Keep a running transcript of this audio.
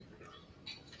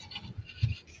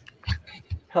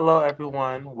Hello,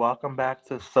 everyone. Welcome back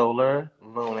to Solar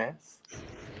Lunas.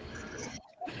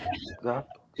 Yep.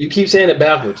 You keep saying it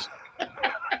backwards.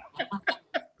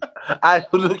 I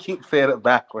really keep saying it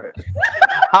backwards.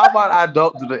 How about I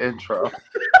don't do the intro?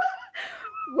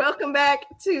 Welcome back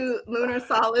to Lunar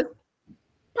Solace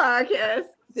Podcast.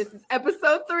 This is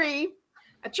episode 3.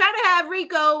 I tried to have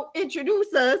Rico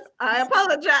introduce us. I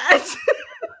apologize.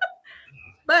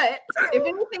 But if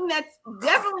anything, that's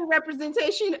definitely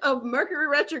representation of Mercury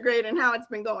retrograde and how it's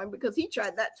been going because he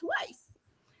tried that twice.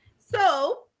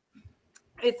 So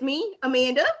it's me,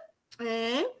 Amanda,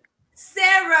 and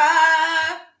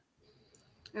Sarah.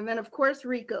 And then, of course,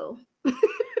 Rico.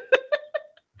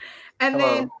 And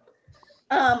Hello.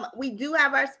 then we do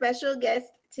have our special guest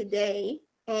today.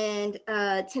 And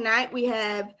tonight we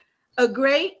have a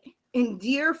great and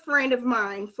dear friend of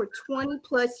mine for 20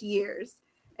 plus years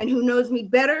and who knows me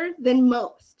better than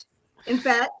most. In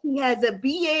fact, he has a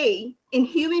BA in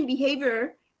human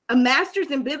behavior, a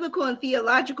master's in biblical and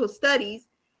theological studies.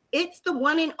 It's the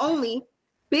one and only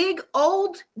big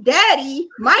old daddy,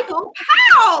 Michael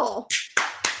Powell.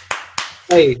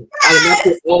 Hey, I did not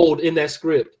put old in that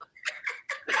script.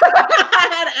 I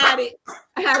had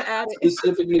to add it.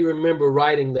 Specifically remember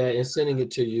writing that and sending it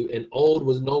to you, and old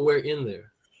was nowhere in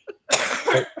there.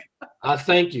 I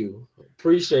thank you.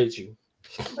 Appreciate you.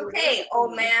 Okay,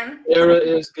 old man. Sarah,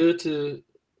 it's good to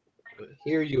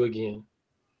hear you again.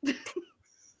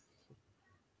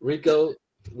 Rico,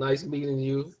 nice meeting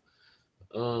you.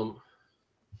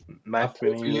 Nice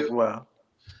meeting you as well.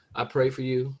 I pray for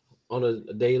you on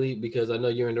a daily because I know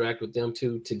you interact with them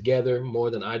two together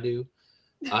more than I do.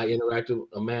 I interact with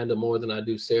Amanda more than I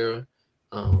do Sarah.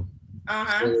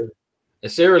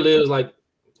 Sarah lives like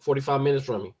 45 minutes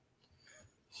from me.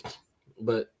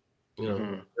 But, you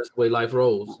know, that's the way life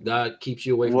rolls. God keeps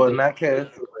you away from in that case,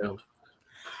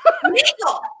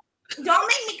 Nico, don't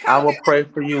make me come. I will pray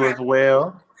for you as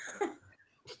well.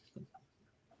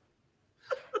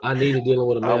 I needed dealing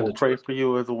with Amanda. I will pray for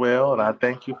you as well, and I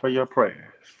thank you for your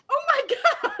prayers. Oh my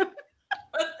God.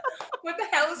 What the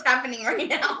hell is happening right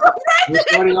now? We're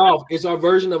starting off. It's our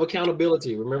version of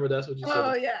accountability. Remember, that's what you said.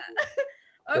 Oh, yeah.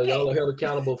 So Okay. y'all are held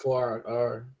accountable for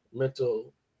our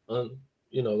mental,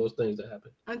 those things that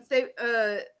happen.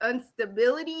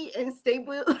 Instability and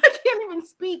stability. I can't even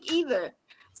speak either.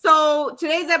 So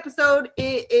today's episode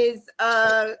is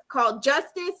called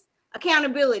Justice,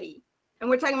 Accountability. And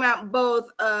we're talking about both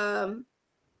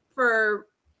for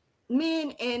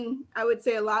men and I would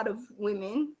say a lot of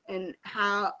women and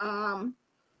how,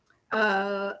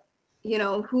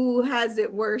 who has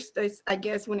it worst, I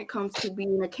guess, when it comes to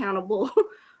being accountable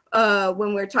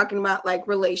when we're talking about like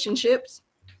relationships.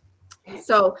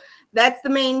 So that's the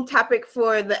main topic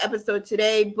for the episode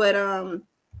today. But I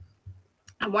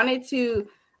wanted to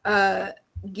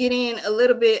get in a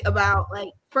little bit about, like,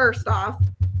 first off,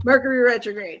 Mercury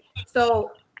retrograde.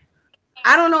 So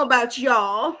I don't know about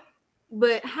y'all,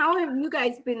 but how have you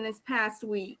guys been this past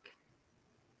week?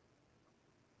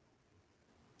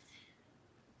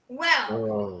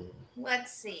 Well,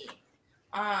 let's see.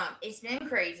 It's been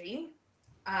crazy.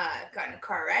 Got in a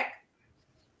car wreck.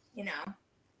 You know,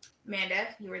 Amanda,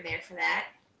 you were there for that.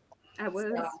 I was.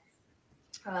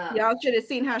 So, y'all should have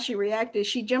seen how she reacted.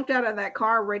 She jumped out of that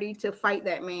car ready to fight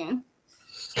that man.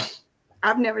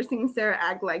 I've never seen Sarah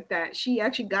act like that. She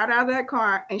actually got out of that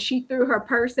car and she threw her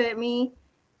purse at me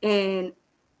and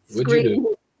screamed.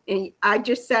 And I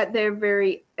just sat there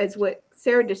as what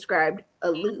Sarah described,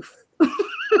 aloof. Like,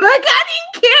 I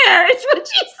didn't care. It's what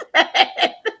she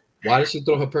said. Why did she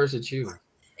throw her purse at you?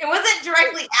 it wasn't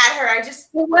directly at her. It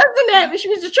wasn't that, but she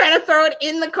was just trying to throw it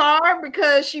in the car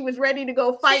because she was ready to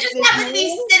go fight. She just happened to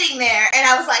be sitting there, and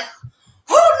I was like,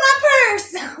 hold my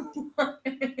purse.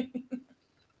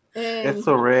 It's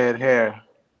a red hair.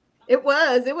 It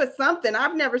was something.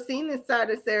 I've never seen this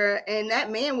side of Sarah, and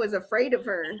that man was afraid of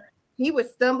her. He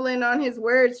was stumbling on his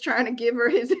words, trying to give her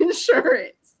his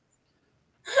insurance.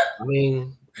 I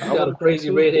mean, you got a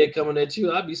crazy redhead coming at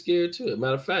you, I'd be scared too.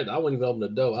 Matter of fact, I wouldn't even open the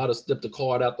door. I'd have slipped the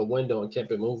card out the window and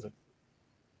kept it moving.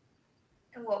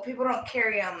 Well, people don't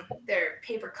carry their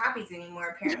paper copies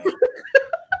anymore, apparently.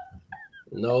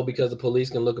 No, because the police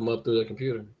can look them up through their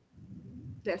computer.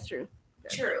 That's true.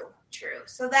 True.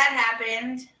 So that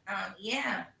happened.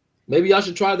 Yeah. Maybe y'all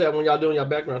should try that when y'all doing your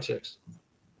background checks.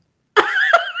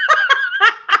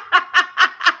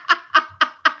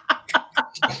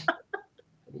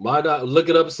 Why not look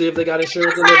it up and see if they got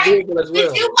insurance in their vehicle as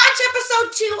well? Did you watch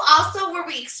episode 2 also where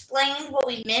we explained what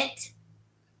we meant?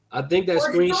 I think that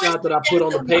screenshot that I put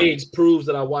on the page proves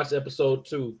that I watched episode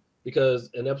 2 because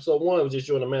in episode 1 it was just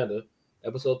you and Amanda.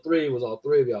 Episode 3 was all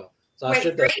three of y'all. So I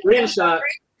sent that screenshot.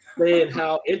 saying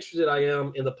how interested I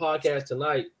am in the podcast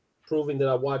tonight, proving that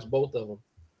I watched both of them.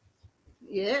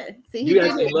 Yeah. See, You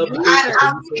actually love the research.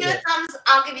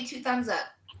 I'll give you 2 thumbs up.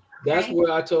 That's Okay.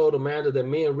 where I told Amanda that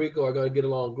me and Rico are going to get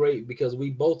along great because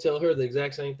we both tell her the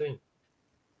exact same thing.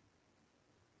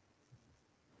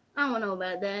 I don't know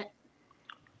about that.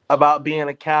 About being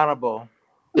accountable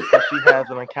because she has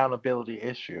an accountability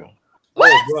issue.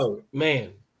 Oh, bro,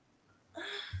 man.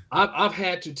 I've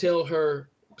had to tell her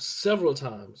several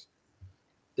times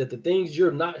that the things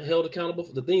you're not held accountable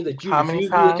for, the things that you How many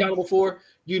refuse to be times? accountable for,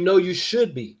 you know you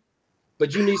should be.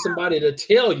 But you need somebody to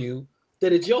tell you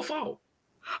that it's your fault.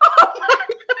 Oh my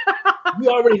God. You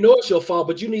already know it's your fault,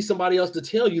 but you need somebody else to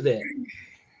tell you that.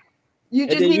 You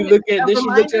And just then need you look a at then she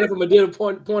looks at reminder? it from a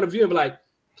different point of view and be like,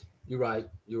 "You're right,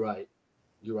 you're right,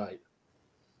 you're right."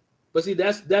 But see,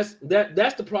 that's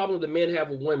the problem that men have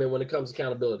with women when it comes to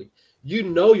accountability. You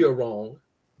know you're wrong.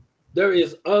 There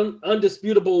is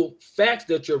undisputable facts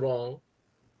that you're wrong,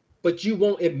 but you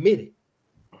won't admit it.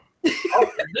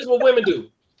 Oh, this is what women do.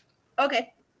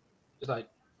 Okay. It's like,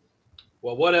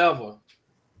 well, whatever.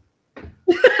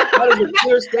 That is a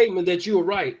clear statement that you were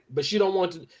right, but she don't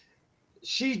want to.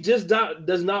 She just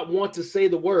does not want to say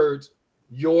the words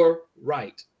 "you're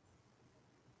right."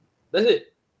 That's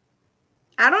it.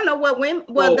 I don't know what women.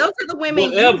 Well, those are the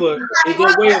women. Whatever is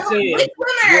their way of saying Which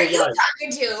women are you're you right.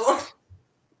 talking to?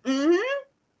 Mm-hmm.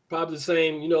 Probably the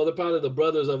same. They're probably the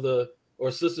brothers of the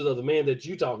or sisters of the man that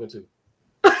you talking to.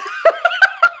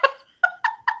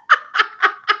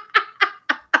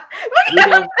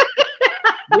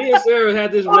 Me and Sarah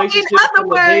had this relationship from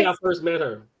the day I first met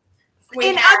her.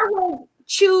 In other words,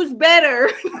 choose better.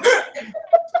 In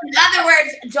other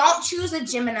words, don't choose a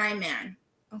Gemini man.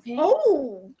 Okay.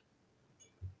 Oh.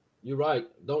 You're right.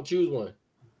 Don't choose one.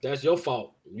 That's your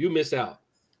fault. You miss out.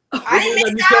 I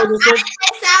didn't miss out.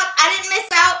 I didn't miss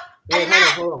out. Hey,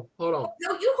 hold on.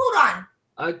 No, you hold on.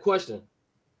 I have a question.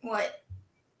 What?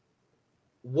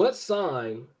 What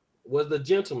sign was the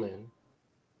gentleman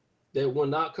that will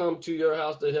not come to your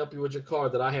house to help you with your car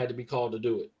that I had to be called to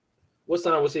do it? What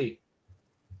sign was he?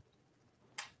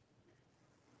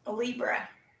 A Libra.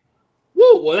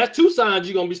 Woo! Well, that's 2 signs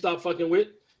you're gonna be stopped fucking with.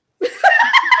 Look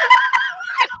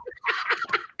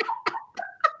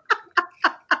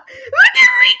at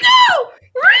Rico!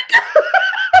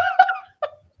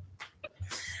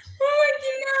 Oh,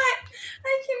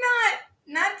 I cannot.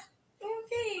 Not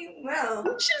okay.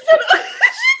 Well, She said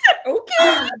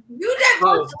okay. you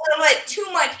divulged a little bit too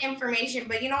much information,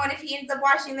 but you know what? If he ends up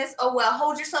watching this, oh well.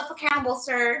 Hold yourself accountable,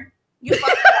 sir. You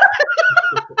fucked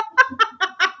up.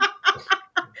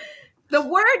 The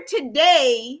word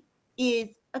today is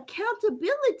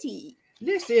accountability.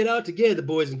 Let's say it all together,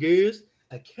 boys and girls.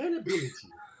 Accountability.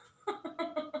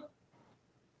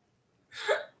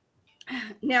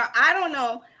 Now, I don't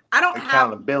know. I don't have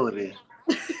Accountability.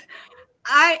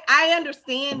 I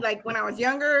understand, like when I was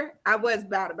younger, I was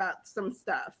bad about some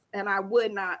stuff, and I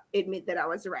would not admit that I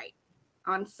was right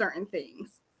on certain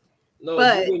things. No,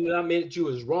 But- you would not mean that you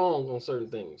was wrong on certain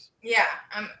things. Yeah.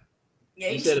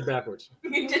 Yeah. You said it backwards.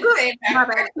 You did say it My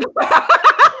backwards. bad.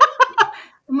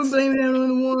 I'm gonna blame it on the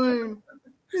wine.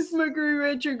 It's Mercury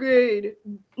retrograde.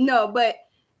 No, but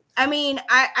I mean,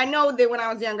 I know that when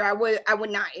I was younger, I would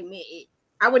not admit it.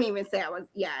 I wouldn't even say I was.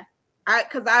 Yeah,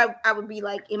 because I would be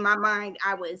like, in my mind,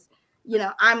 I was,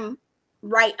 I'm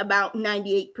right about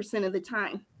 98% of the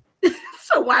time.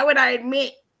 So why would I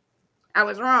admit I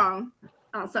was wrong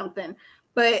on something?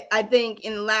 But I think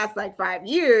in the last like 5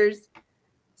 years,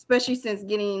 especially since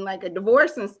getting like a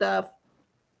divorce and stuff,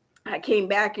 I came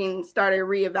back and started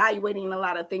reevaluating a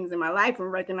lot of things in my life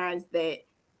and recognized that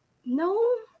no,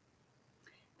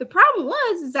 the problem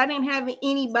was I didn't have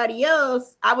anybody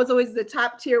else. I was always the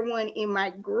top tier one in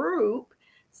my group.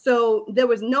 So there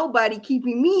was nobody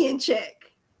keeping me in check.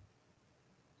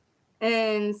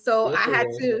 And so I had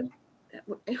to,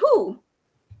 who?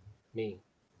 Me.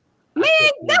 Man,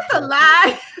 that's a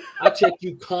lie. I check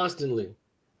you constantly.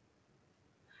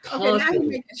 Okay, now you're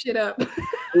making shit up. Let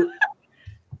You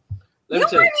me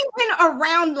tell you. weren't even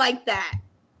around like that.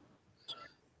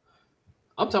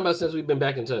 I'm talking about since we've been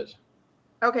back in touch.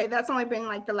 Okay, that's only been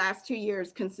like the last 2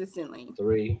 years consistently.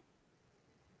 3.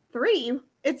 3?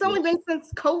 It's only been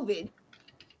since COVID.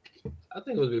 I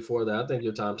think it was before that. I think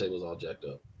your timetable was all jacked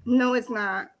up. No, it's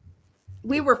not.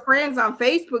 We were friends on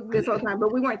Facebook this whole time,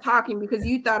 but we weren't talking because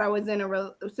you thought I was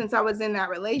since I was in that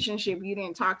relationship, you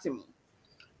didn't talk to me.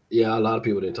 Yeah, a lot of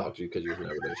people didn't talk to you because you were in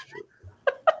that relationship.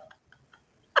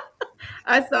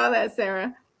 I saw that,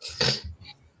 Sarah.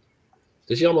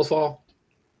 Did she almost fall?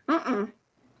 Mm-mm.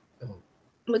 Oh.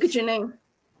 Look at your name.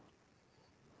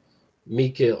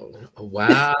 Me killed.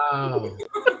 Wow.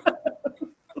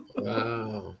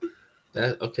 Wow.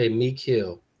 That okay,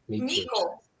 Meekil.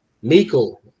 Meekle.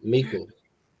 Meekle.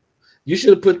 You should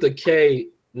have put the K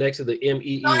next to the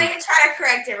MEE Don't even try to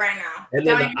correct it right now. and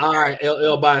then the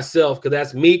ILL by itself, because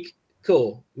that's Meek.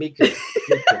 Cool. Meekil.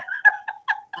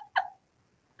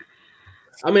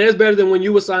 I mean, it's better than when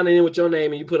you were signing in with your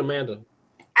name and you put Amanda.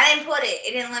 I didn't put it.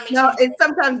 It didn't let me. No, it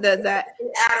sometimes does that.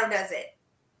 It auto does it.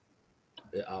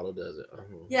 It auto does it.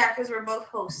 Yeah, because we're both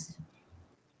hosts.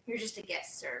 You're just a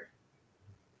guest, sir.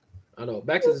 I know.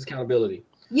 Back to this accountability.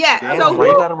 Yeah. Damn, So why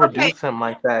you gotta reduce him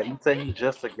like that? You say he's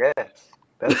just a guest.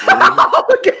 That's rude.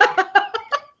 Oh, God.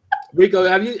 Rico,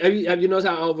 have you noticed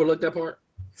how I overlooked that part?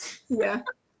 Yeah.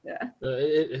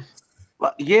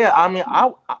 Well, yeah, I mean,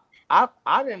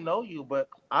 I didn't know you, but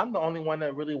I'm the only one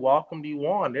that really welcomed you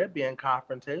on. They're being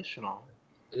confrontational.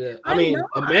 Yeah, I I mean, know.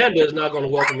 Amanda is not going to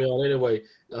welcome me on anyway.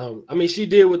 I mean, she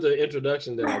did with the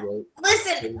introduction that I wrote.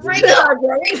 Listen, Rico.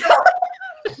 Rico.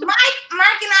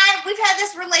 Mike and I, we've had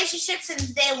this relationship since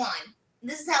day one.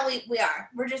 This is how we are.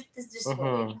 This is just what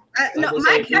we do. No,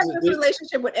 Mike has this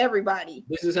relationship with everybody.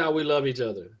 This is how we love each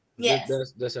other. Yes.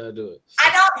 That's how I do it.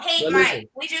 I don't hate But Mike. listen,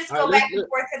 We just all go right, back and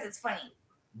forth because it's funny.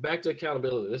 Back to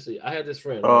accountability. Let's see. I had this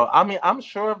friend. Right? I mean, I'm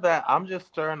sure of that. I'm just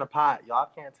stirring the pot. Y'all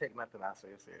can't take nothing I say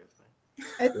seriously.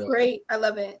 It's great. I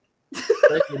love it.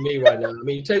 Especially me right now. I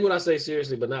mean, you take what I say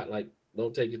seriously, but not like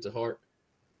don't take it to heart.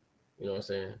 You know what I'm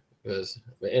saying?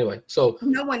 But anyway, so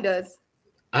No one does.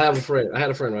 I had a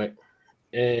friend, right?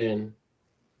 And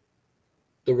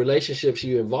the relationship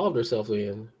she involved herself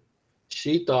in,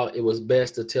 she thought it was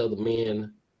best to tell the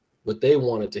men what they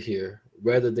wanted to hear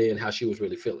rather than how she was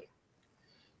really feeling.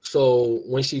 So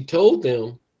when she told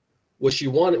them what she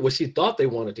wanted, what she thought they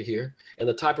wanted to hear, and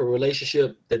the type of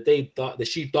relationship that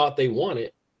she thought they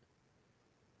wanted,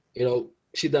 you know,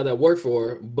 she thought that worked for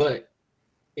her, but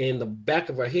in the back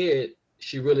of her head,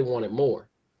 she really wanted more.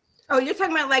 Oh, you're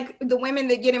talking about like the women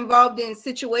that get involved in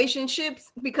situationships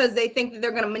because they think that they're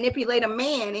going to manipulate a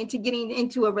man into getting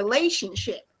into a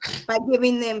relationship by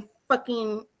giving them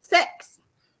fucking sex.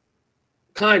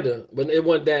 Kinda, but it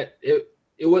wasn't that. It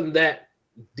wasn't that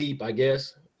deep, I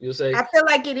guess you'll say. I feel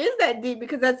like it is that deep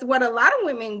because that's what a lot of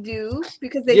women do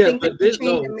because they think that they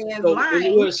change a man's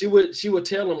mind. She would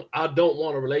tell them, "I don't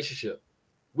want a relationship.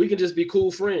 We can just be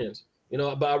cool friends, you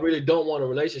know. But I really don't want a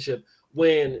relationship."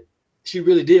 When she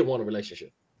really did want a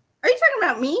relationship. Are you talking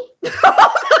about me? It's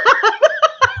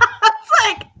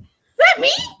like, is that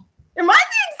me? Am I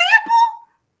the example?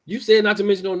 You said not to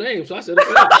mention no names, so I said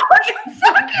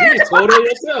you just told her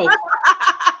yourself.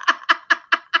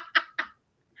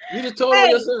 You just told her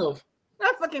yourself.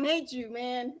 I fucking hate you,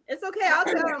 man. It's okay. I'll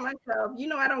tell her myself. You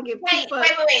know I don't give Wait. Yeah.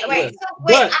 So,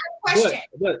 wait, I have a question.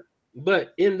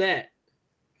 But in that,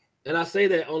 and I say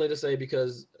that only to say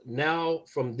because now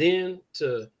from then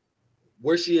to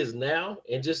where she is now,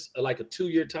 in just like a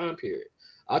 2-year time period,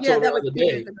 I told her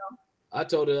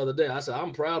the other day, I said,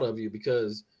 I'm proud of you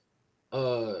because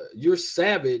you're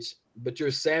savage, but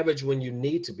you're savage when you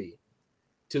need to be.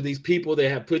 To these people that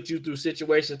have put you through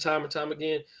situations time and time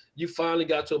again, you finally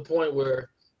got to a point where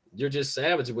you're just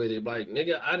savage with it. Like,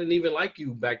 nigga, I didn't even like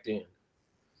you back then.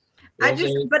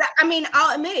 But I mean,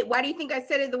 I'll admit it. Why do you think I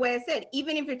said it the way I said?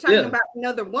 Even if you're talking about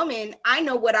another woman, I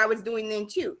know what I was doing then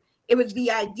too. It was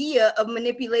the idea of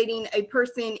manipulating a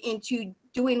person into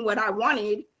doing what I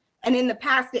wanted. And in the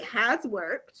past, it has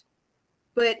worked,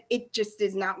 but it just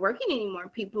is not working anymore.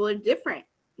 People are different.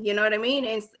 You know what I mean?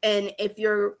 And if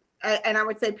you're, and I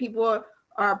would say people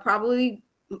are probably,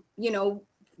 you know,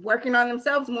 working on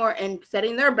themselves more and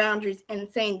setting their boundaries and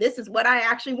saying, this is what I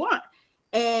actually want.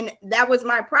 And that was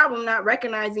my problem, not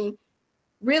recognizing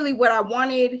really what I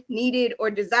wanted, needed, or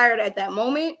desired at that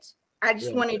moment. I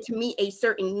just wanted to meet a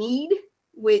certain need,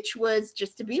 which was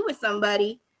just to be with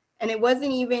somebody. And it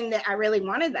wasn't even that I really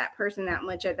wanted that person that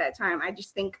much at that time. I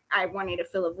just think I wanted to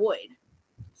fill a void.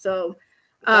 So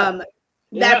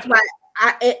that's why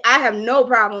I have no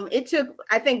problem. It took,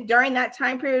 I think during that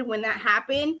time period when that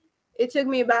happened, it took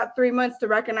me about 3 months to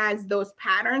recognize those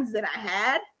patterns that I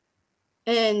had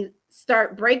and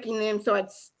start breaking them. So I'd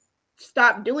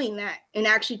stop doing that and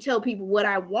actually tell people what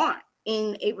I want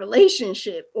in a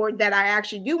relationship, or that I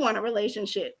actually do want a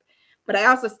relationship. But I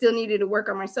also still needed to work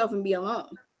on myself and be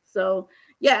alone. So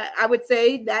yeah, I would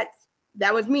say that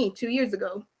was me 2 years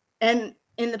ago and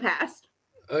in the past.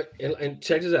 And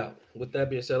check this out. With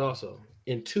that being said, also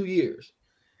in 2 years,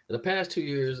 in the past 2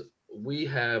 years, we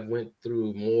have went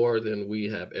through more than we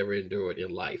have ever endured in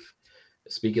life.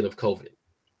 Speaking of COVID,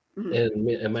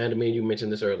 and Amanda, me and you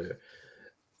mentioned this earlier.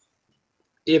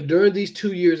 If during these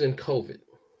 2 years in COVID,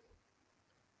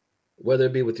 whether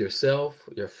it be with yourself,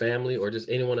 your family, or just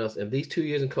anyone else, in these 2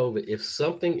 years in COVID, if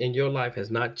something in your life has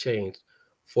not changed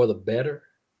for the better,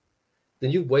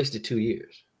 then you've wasted 2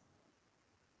 years.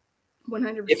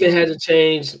 100%. If it hasn't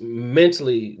changed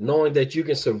mentally, knowing that you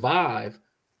can survive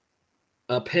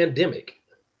a pandemic,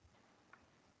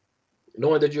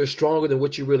 knowing that you're stronger than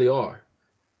what you really are.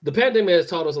 The pandemic has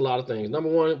taught us a lot of things. Number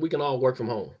one, we can all work from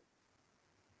home.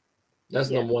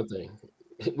 That's Yeah. number one thing.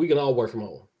 We can all work from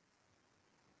home.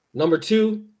 Number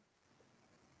two,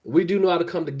 we do know how to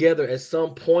come together at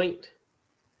some point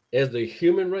as the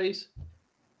human race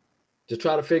to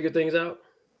try to figure things out.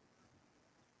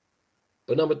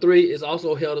 But number three, it's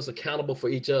also held us accountable for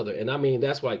each other. And I mean,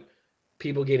 that's like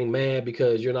people getting mad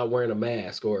because you're not wearing a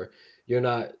mask or you're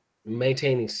not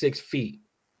maintaining 6 feet.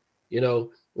 You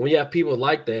know, when you have people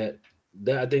like that,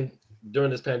 I think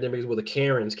during this pandemic is where the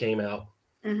Karens came out.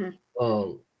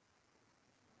 Mm-hmm.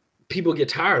 People get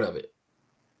tired of it.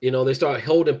 You know, they start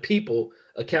holding people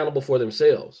accountable for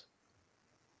themselves,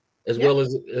 as well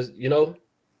as you know,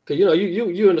 because you know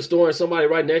you in the store and somebody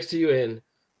right next to you and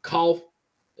cough.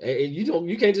 And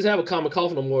you can't just have a common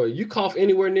cough no more. You cough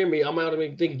anywhere near me, I'm out of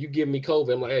me thinking you giving me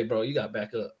COVID. I'm like, hey, bro, you got to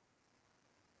back up.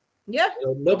 Yeah. You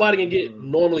know, nobody can get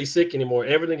normally sick anymore.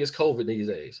 Everything is COVID these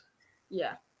days.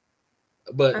 Yeah.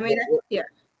 But I mean, yeah.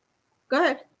 Go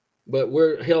ahead. But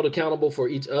we're held accountable for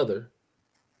each other.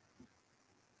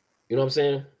 You know what I'm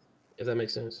saying? If that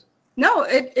makes sense. No,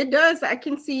 it does. I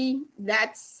can see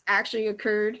that's actually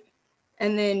occurred.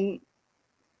 And then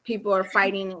people are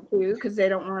fighting it too because they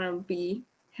don't want to be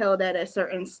held at a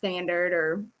certain standard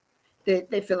or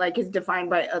that they feel like is defined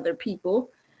by other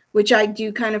people, which I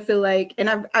do kind of feel like,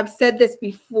 and I've said this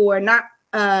before, not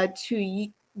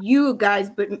to you guys,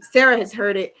 but Sarah has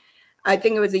heard it. I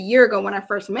think it was a year ago when I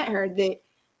first met her that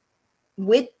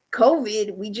with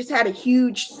COVID, we just had a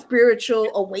huge spiritual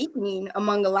awakening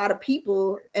among a lot of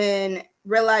people and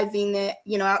realizing that,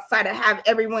 you know, outside of have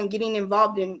everyone getting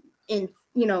involved in,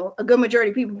 you know, a good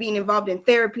majority of people being involved in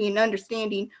therapy and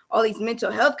understanding all these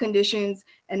mental health conditions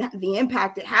and the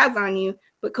impact it has on you.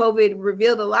 But COVID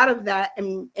revealed a lot of that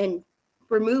and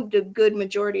removed a good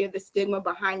majority of the stigma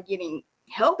behind getting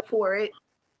help for it.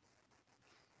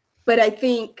 But I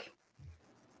think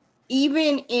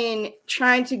even in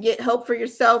trying to get help for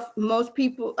yourself, most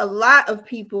people, a lot of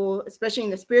people, especially in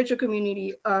the spiritual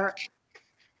community, are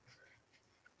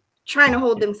trying to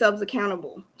hold themselves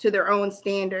accountable to their own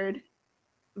standard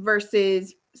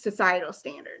versus societal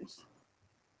standards.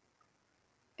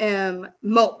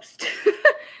 Most.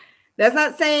 That's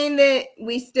not saying that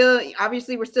we're still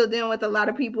dealing with a lot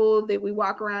of people that we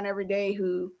walk around every day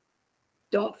who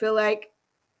don't feel like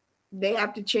they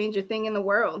have to change a thing in the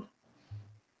world.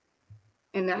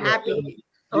 And they're happy.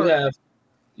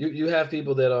 You have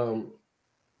people that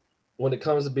when it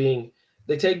comes to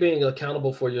they take being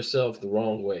accountable for yourself the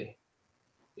wrong way.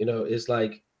 You know, it's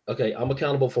like, okay, I'm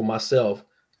accountable for myself,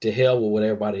 to hell with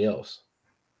everybody else.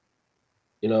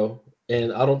 You know,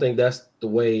 and I don't think that's the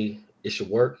way it should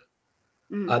work.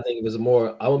 I think it was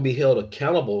more, I would be held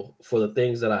accountable for the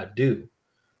things that I do,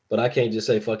 but I can't just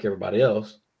say fuck everybody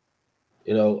else.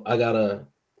 You know, I gotta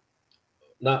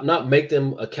not make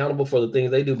them accountable for the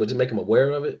things they do, but just make them aware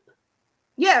of it.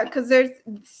 Yeah, because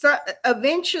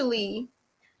eventually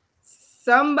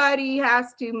somebody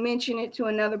has to mention it to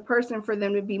another person for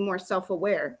them to be more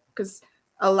self-aware. Because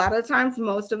a lot of times,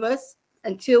 most of us,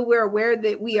 until we're aware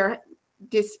that we are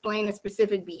displaying a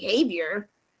specific behavior,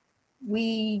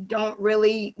 we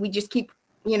just keep,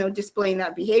 you know, displaying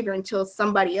that behavior until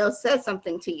somebody else says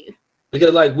something to you.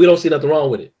 Because like, we don't see nothing wrong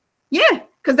with it. Yeah,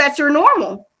 because that's your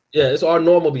normal. Yeah, it's our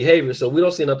normal behavior. So we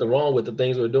don't see nothing wrong with the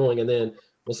things we're doing. And then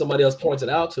when somebody else points it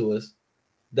out to us,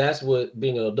 that's what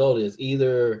being an adult is.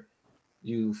 Either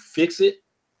you fix it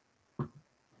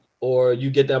or you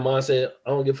get that mindset,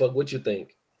 I don't give a fuck what you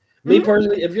think. Me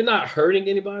personally, if you're not hurting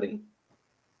anybody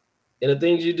in the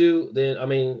things you do, then I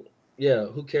mean, yeah,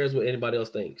 who cares what anybody else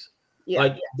thinks? Yeah,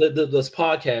 like this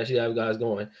podcast you have guys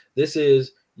going. This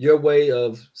is your way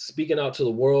of speaking out to the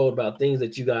world about things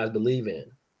that you guys believe in.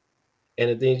 And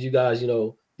the things you guys, you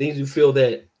know, things you feel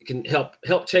that can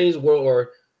help change the world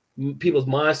or people's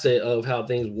mindset of how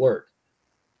things work.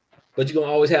 But you're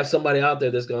gonna always have somebody out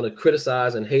there that's gonna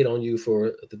criticize and hate on you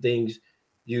for the things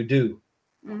you do,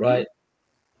 right?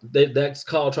 That's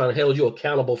called trying to hold you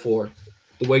accountable for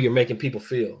the way you're making people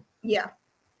feel. Yeah,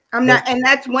 I'm not, and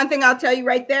that's one thing I'll tell you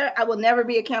right there. I will never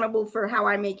be accountable for how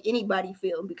I make anybody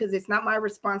feel because it's not my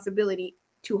responsibility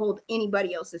to hold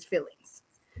anybody else's feelings.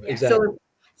 Exactly.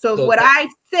 So what I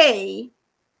say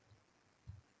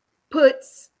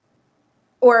puts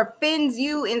or offends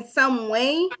you in some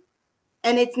way,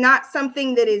 and it's not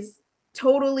something that is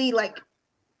totally like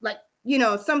you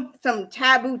know, some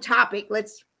taboo topic,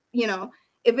 let's, you know,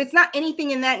 if it's not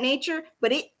anything in that nature,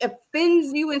 but it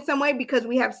offends you in some way because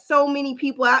we have so many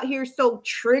people out here so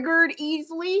triggered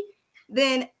easily,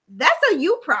 then that's a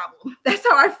you problem. That's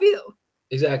how I feel.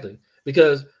 Exactly.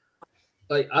 Because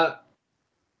like I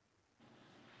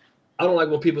don't like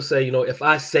when people say, you know, if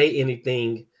I say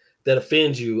anything that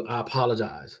offends you, I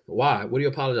apologize. Why? What do you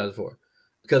apologize for?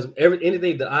 Because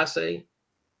anything that I say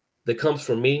that comes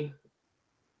from me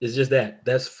is just that.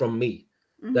 That's from me.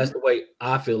 Mm-hmm. That's the way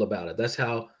I feel about it. That's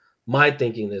how my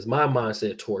thinking is, my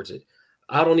mindset towards it.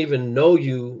 I don't even know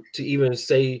you to even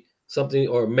say something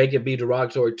or make it be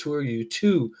derogatory to you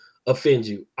to offend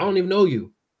you. I don't even know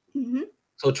you. Mm-hmm.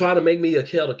 So try to make me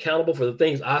held accountable for the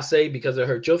things I say because it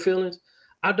hurt your feelings.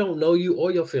 I don't know you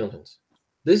or your feelings.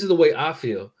 This is the way I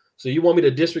feel. So you want me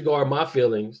to disregard my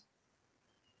feelings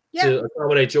to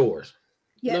accommodate yours?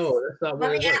 Yes. No, that's not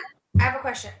what it works. I have a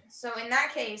question. So in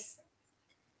that case,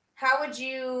 how would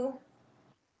you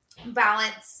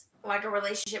balance like a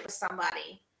relationship with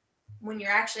somebody when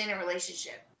you're actually in a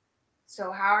relationship?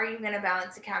 So how are you going to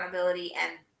balance accountability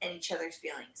and each other's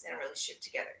feelings in a relationship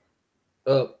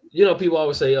together? You know, people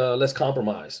always say, let's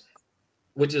compromise,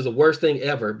 which is the worst thing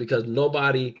ever because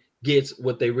nobody gets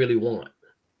what they really want.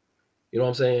 You know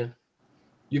what I'm saying?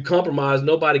 You compromise,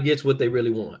 nobody gets what they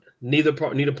really want. Neither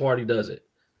party does it.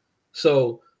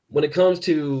 So when it comes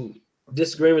to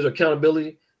disagreements or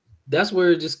accountability, that's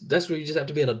where you just have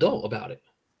to be an adult about it.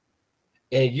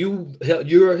 And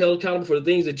you're held accountable for the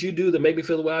things that you do that make me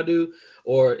feel the way I do,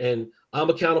 and I'm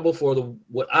accountable for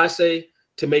what I say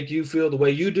to make you feel the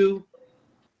way you do.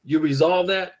 You resolve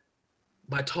that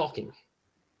by talking.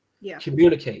 Yeah.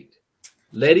 Communicate.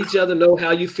 Let each other know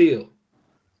how you feel.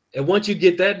 And once you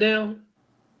get that down,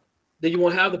 then you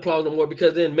won't have the problem no more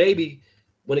because then maybe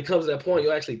when it comes to that point,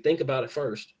 you'll actually think about it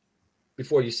first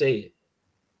before you say it.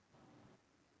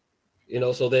 You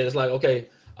know, so then it's like, okay,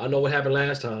 I know what happened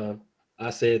last time I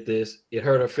said this. It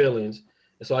hurt her feelings.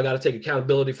 And so I got to take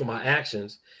accountability for my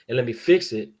actions and let me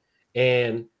fix it.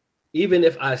 And even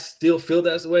if I still feel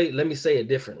that's the way, let me say it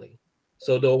differently.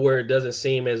 So though where it doesn't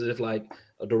seem as if like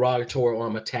a derogatory or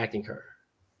I'm attacking her.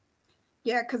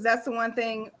 Yeah, because that's the one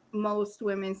thing most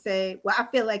women say. Well, I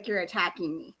feel like you're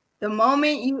attacking me. The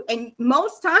moment and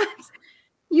most times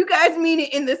you guys mean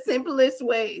it in the simplest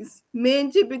ways.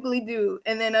 Men typically do.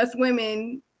 And then us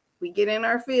women, we get in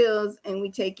our feels and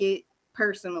we take it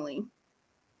personally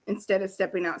instead of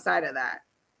stepping outside of that.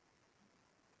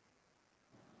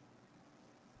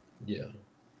 Yeah.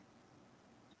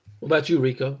 What about you,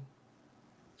 Rico?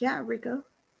 Yeah, Rico.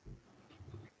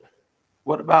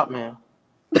 What about men?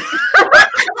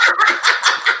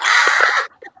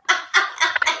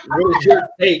 What is your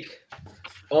take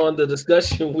on the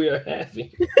discussion we are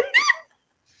having?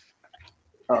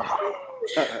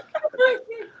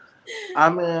 I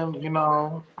mean, you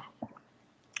know,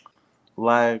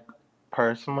 like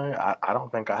personally, I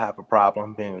don't think I have a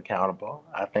problem being accountable.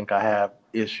 I think I have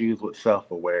issues with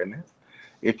self-awareness.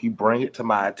 If you bring it to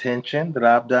my attention that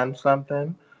I've done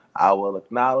something, I will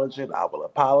acknowledge it. I will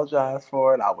apologize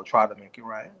for it. I will try to make it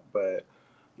right. But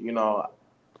you know,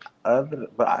 I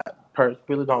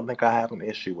really don't think I have an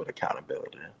issue with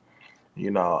accountability.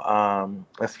 You know,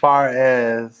 as far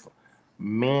as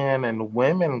men and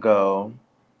women go,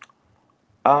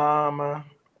 um,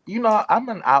 you know, I'm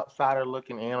an outsider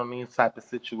looking in on these type of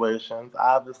situations.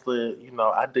 Obviously, you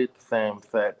know, I date the same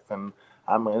sex, and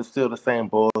I mean, it's still the same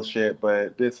bullshit.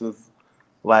 But this is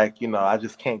like, you know, I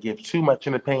just can't give too much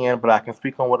an opinion, but I can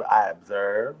speak on what I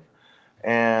observe.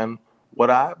 And what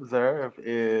I observe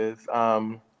is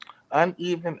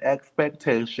uneven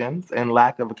expectations and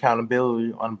lack of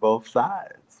accountability on both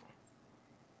sides.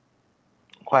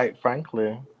 Quite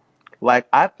frankly, like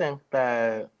I think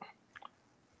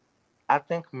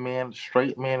men,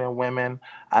 straight men and women,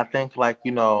 I think like,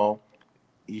 you know,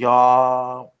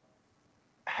 y'all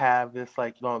have this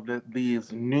like, you know,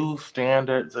 these new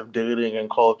standards of dating and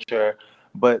culture,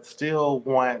 but still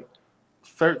want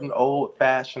certain old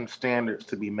fashioned standards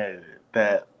to be met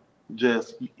that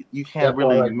just you can't That part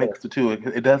really right there. mix the two.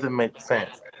 It doesn't make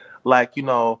sense. Like, you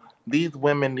know, these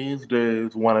women these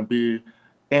days want to be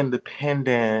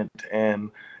independent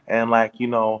and like, you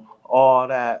know, all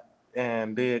that,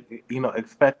 and they, you know,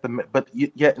 expect them, but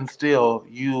yet and still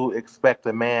you expect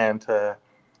a man to,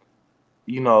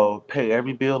 you know, pay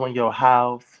every bill in your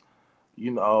house,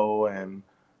 you know, and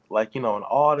like, you know, and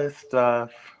all this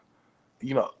stuff,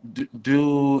 you know,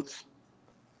 do,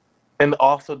 and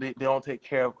also they don't take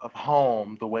care of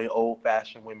home the way old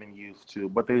fashioned women used to,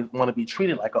 but they want to be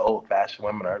treated like an old fashioned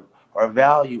woman or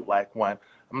valued like one.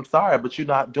 I'm sorry, but you're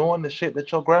not doing the shit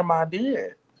that your grandma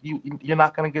did. You're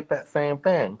not gonna get that same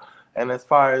thing. And as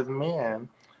far as men,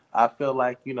 I feel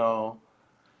like, a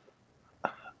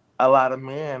lot of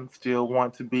men still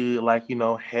want to be like,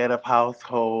 head of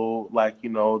household, like,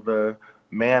 the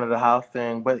man of the house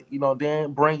thing, but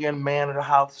then bring in man of the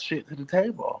house shit to the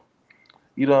table.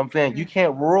 You know what I'm saying? You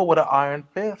can't rule with an iron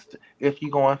fist if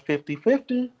you're going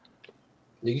 50-50.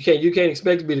 You can't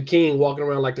expect to be the king walking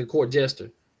around like the court jester.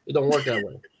 It don't work that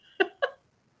way.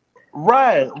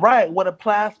 Right, with a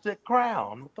plastic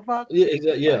crown. What the fuck? Yeah,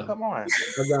 exactly. Yeah, like, come on. I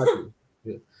got you.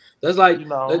 Yeah. That's like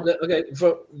okay.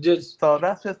 For just so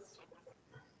that's just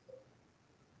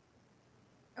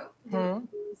my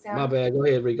bad. Go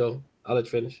ahead, Rico. I'll let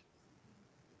you finish.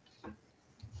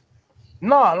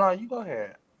 No, you go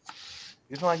ahead.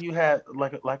 It's like you had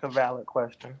like a valid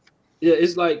question. Yeah,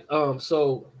 it's like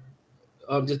so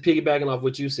just piggybacking off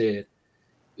what you said,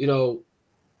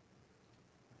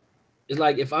 it's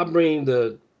like if I bring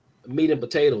the meat and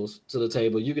potatoes to the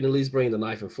table, you can at least bring the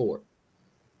knife and fork.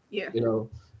 Yeah.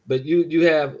 But you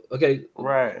have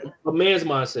right a man's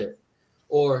mindset,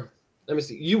 or let me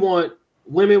see,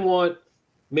 women want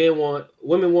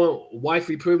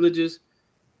wifey privileges,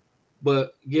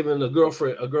 but giving a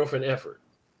girlfriend effort.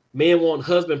 Men want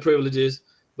husband privileges,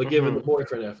 but giving the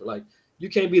boyfriend effort. Like, you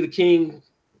can't be the king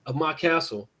of my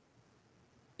castle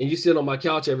and you sit on my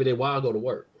couch every day while I go to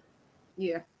work.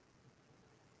 Yeah.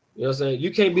 You know what I'm saying?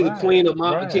 You can't be the queen of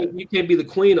my you can't be the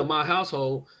queen of my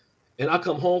household, and I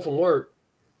come home from work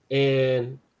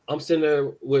and I'm sitting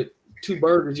there with 2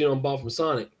 burgers, bought from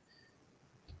Sonic.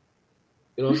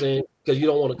 You know what I'm saying? Because you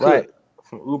don't want to cook. Right.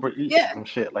 Some Uber Eats and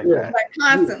shit like that. Like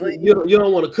constantly. You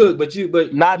don't want to cook, but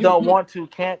want to,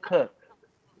 can't cook.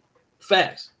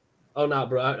 Facts. Oh no,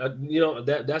 bro.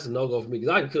 That's a no-go for me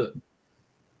because I can cook.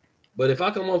 But if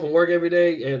I come home from work every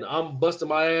day and I'm busting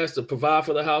my ass to provide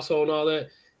for the household and all that,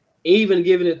 even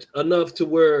giving it enough to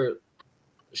where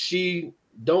she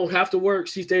don't have to work,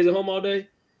 she stays at home all day,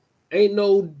 ain't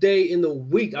no day in the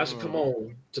week I should come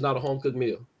home to not a home cooked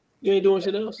meal. You ain't doing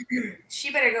shit else?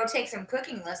 She better go take some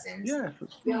cooking lessons. Yeah.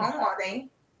 Be home all day.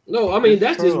 No, I mean,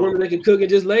 that's just women that can cook and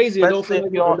just lazy and don't feel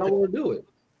like they don't want to do it.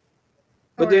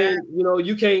 But then,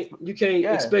 you can't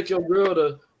expect your girl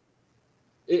to,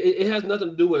 it has nothing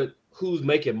to do with who's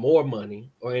making more money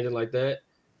or anything like that.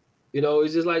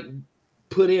 It's just like,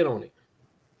 put in on it.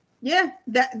 Yeah,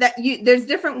 there's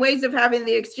different ways of having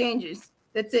the exchanges.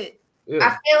 That's it. Yeah.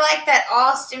 I feel like that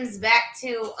all stems back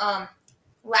to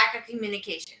lack of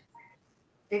communication.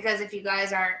 Because if you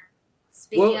guys aren't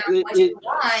speaking out what you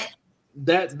want,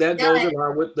 that goes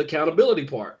along with the accountability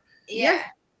part. Yeah.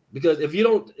 Because if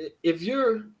you're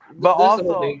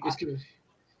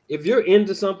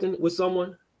into something with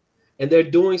someone and they're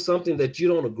doing something that you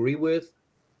don't agree with,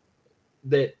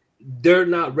 that they're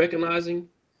not recognizing,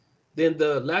 then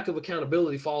the lack of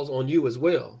accountability falls on you as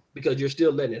well because you're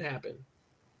still letting it happen.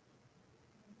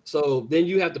 So then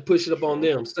you have to push it up on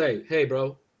them. Say, hey,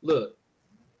 bro, look,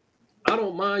 I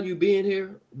don't mind you being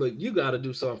here, but you got to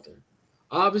do something.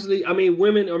 Obviously, I mean,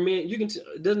 women or men, it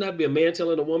doesn't have to be a man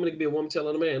telling a woman. It can be a woman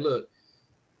telling a man, look,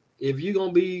 if you're going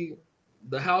to be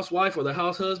the housewife or the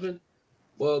house husband,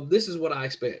 well, this is what I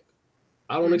expect.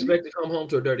 I don't expect to come home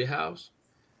to a dirty house.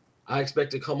 I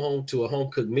expect to come home to a home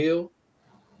cooked meal.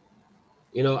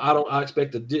 I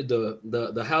expect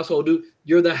the household dude.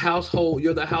 You're the house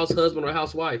husband or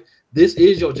housewife. This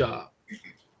is your job.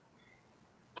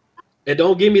 And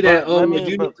don't give me that, you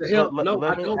need to help. No,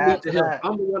 I don't need to help.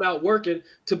 I'm the one out working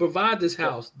to provide this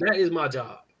house. That is my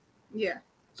job. Yeah.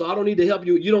 So I don't need to help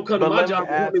you. You don't come to my job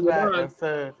to help me with mine.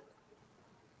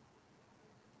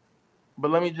 But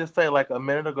let me just say, like a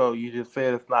minute ago, you just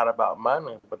said it's not about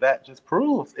money. But that just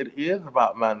proves it is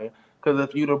about money. Because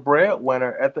if you're the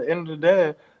breadwinner, at the end of the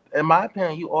day, in my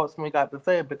opinion, you ultimately got to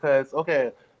say it because,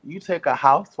 okay, you take a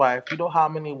housewife, you know how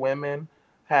many women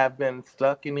have been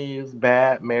stuck in these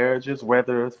bad marriages,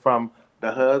 whether it's from the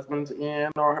husband's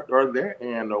end or their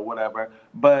end or whatever.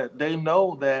 But they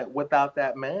know that without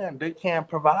that man, they can't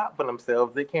provide for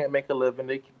themselves. They can't make a living.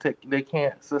 They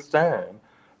can't sustain.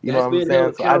 You know what I'm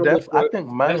saying? So I think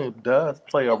money does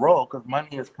play a role because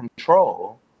money is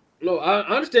control. No, I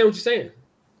understand what you're saying.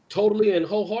 Totally and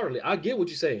wholeheartedly. I get what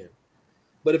you're saying.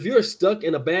 But if you're stuck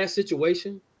in a bad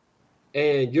situation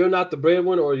and you're not the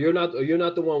breadwinner or you're not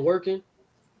the one working,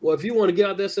 well, if you want to get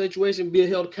out of that situation, be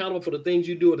held accountable for the things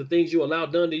you do or the things you allow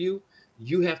done to you,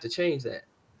 you have to change that.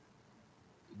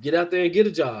 Get out there and get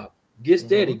a job. Get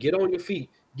steady. Get on your feet.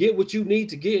 Get what you need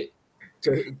to get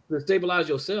to stabilize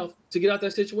yourself to get out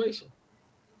that situation.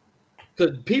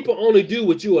 Because people only do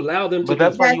what you allow them to But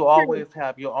that's do. why That's you true. always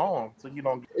have your own, so you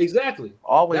don't Exactly.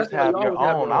 always That's why have you your always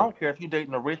have own. your I own. don't care if you're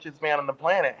dating the richest man on the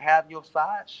planet. Have your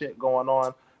side shit going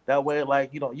on. That way,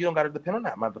 like you don't got to depend on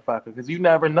that motherfucker because you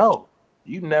never know.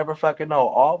 You never fucking know.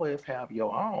 Always have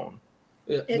your own.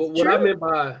 Yeah, It's but what I true. meant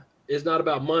by it's not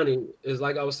about money is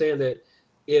like I was saying that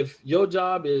if your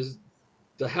job is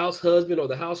the house husband or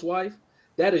the housewife,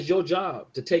 that is your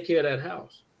job to take care of that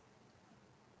house.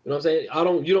 You know what I'm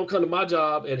saying? You don't come to my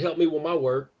job and help me with my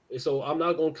work. And so I'm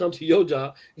not going to come to your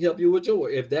job and help you with your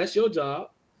work. If that's your job,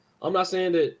 I'm not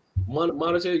saying that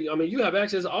monetary, I mean, you have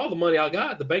access to all the money I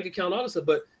got, the bank account, all this stuff.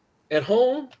 But at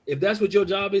home, if that's what your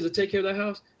job is to take care of that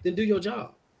house, then do your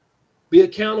job. Be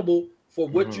accountable for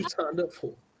what you signed up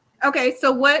for. Okay,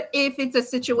 so what if it's a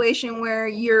situation where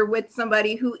you're with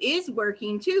somebody who is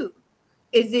working too?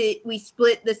 Is it we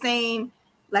split the same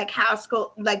like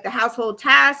the household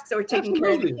tasks or taking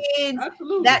care of the Absolutely. kids,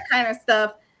 Absolutely. that kind of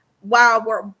stuff, while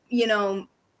we're Well,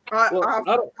 I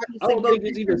obviously don't both think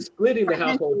it's even splitting the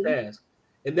household financially. tasks.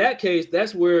 In that case,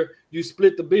 that's where you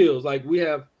split the bills. Like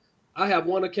I have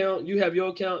one account, you have your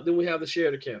account, then we have the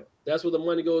shared account. That's where the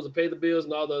money goes to pay the bills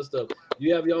and all the other stuff.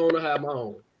 You have your own, I have my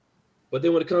own. But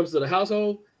then when it comes to the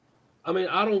household, I mean,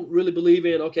 I don't really believe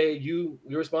in okay, you're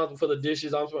responsible for the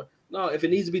dishes. No, if it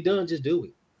needs to be done, just do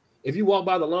it. If you walk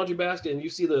by the laundry basket and you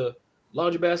see the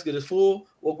laundry basket is full,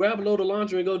 well, grab a load of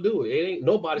laundry and go do it. It ain't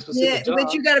nobody's Yeah, specific job.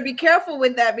 but you got to be careful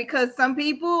with that because some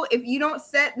people, if you don't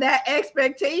set that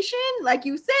expectation, like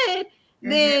you said,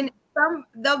 then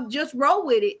they'll just roll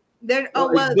with it. Then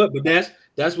But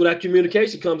that's where that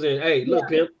communication comes in. Hey, look,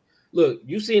 pimp, look,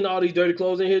 you seen all these dirty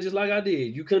clothes in here just like I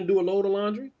did. You couldn't do a load of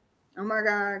laundry. Oh my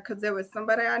God, because there was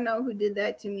somebody I know who did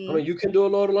that to me. I mean, you can do a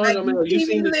load of laundry. Like, I mean, you see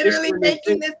seen me the literally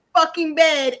making this fucking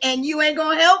bed and you ain't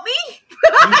gonna help me?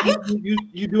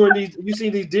 you doing these, you see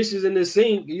these dishes in this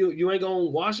sink, you ain't gonna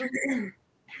wash them.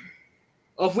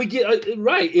 Or if we get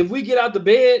if we get out the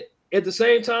bed at the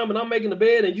same time and I'm making the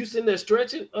bed and you sitting there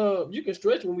stretching, you can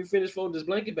stretch when we finish folding this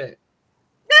blanket back.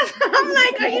 I'm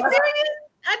like, are you serious?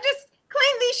 I just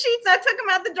cleaned these sheets, I took them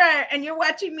out the dryer, and you're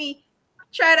watching me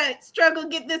try to struggle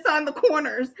get this on the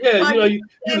corners. Yeah, you know, you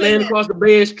laying across the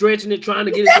bed, stretching it, trying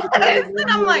to get it to the corners.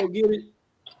 And I'm like, get it.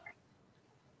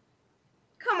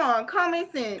 Come on,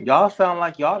 common sense. Y'all sound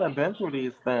like y'all done been through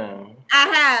these things. I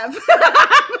have.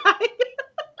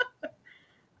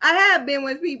 I have been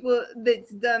with people that's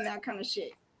done that kind of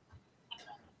shit.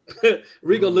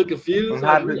 Rico look confused. And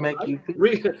how did it make you feel?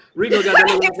 Rico got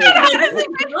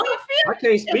that. I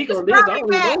can't speak on this. I don't even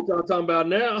know what y'all talking about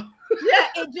now.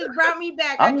 Yeah, it just brought me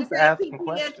back. I'm I just just had asking PTSD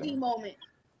questions. moment.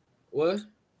 What?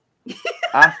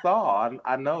 I saw.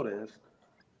 I noticed.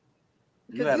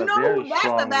 You Because had you a know very who that's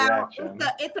strong about. reaction.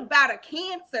 It's about a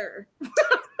cancer.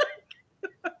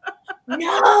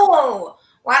 No.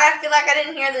 Why do I feel like I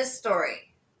didn't hear this story?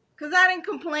 Because I didn't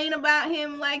complain about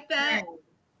him like that.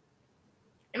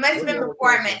 It must have been before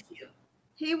I met you.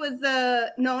 He was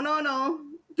no.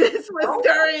 This was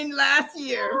during last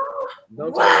year.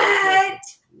 What?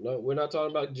 No, we're not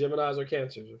talking about Geminis or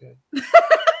Cancers, okay?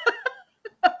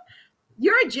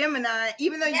 You're a Gemini,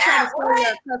 even though you try to say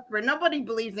you're a cusper. Nobody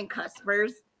believes in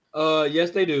cuspers.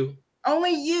 Yes, they do.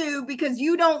 Only you, because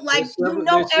you don't like.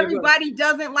 There's Everybody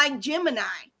doesn't like Gemini.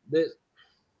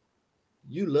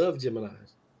 You love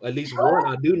Geminis. At least one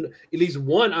I do. At least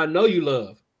one I know you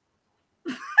love.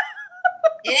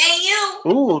 It ain't you.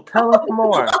 Ooh, tell us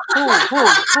more. Who?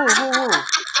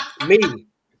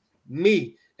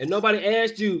 Me. And nobody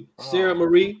asked you, Sarah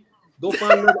Marie, go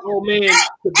find another old man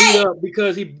to beat up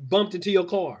because he bumped into your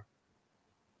car.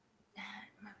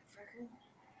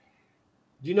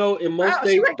 You know, in most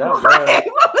states,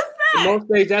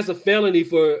 that's a felony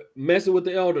for messing with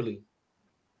the elderly.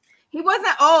 He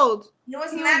wasn't old. He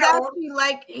wasn't He that was old. actually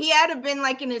like he had to been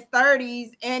like in his 30s,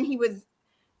 and he was.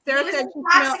 Sarah was said she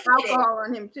smelled intoxicated. alcohol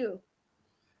on him too.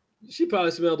 She probably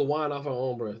smelled the wine off her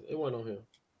own breath. It wasn't on him.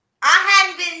 I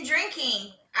hadn't been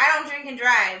drinking. I don't drink and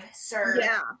drive, sir.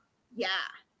 Yeah.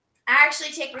 I actually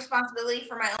take responsibility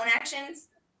for my own actions.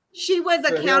 She was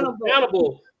accountable.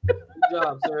 Accountable. Good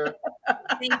job, sir.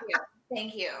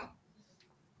 Thank you.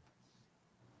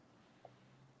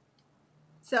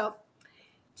 So,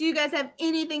 do you guys have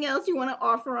anything else you want to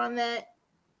offer on that?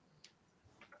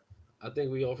 I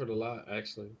think we offered a lot,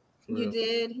 actually. You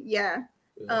did? Yeah.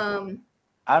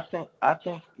 I think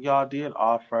y'all did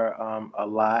offer a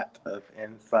lot of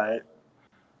insight,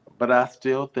 but I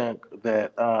still think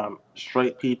that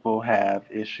straight people have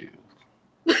issues.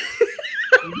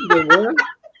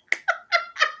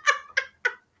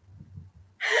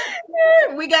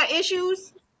 We got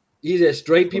issues. You said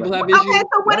straight people have issues. Okay,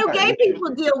 so what do gay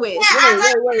people deal with?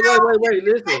 Yeah. Wait.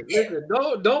 Listen.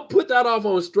 Don't put that off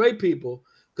on straight people,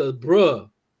 because bruh,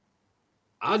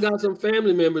 I got some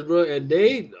family members, bro, and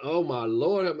they, oh my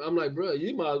Lord, I'm like, bro,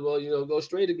 you might as well, go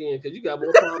straight again, because you got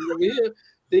more problems over here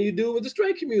than you do with the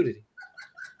straight community.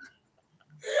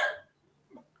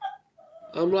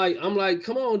 I'm like,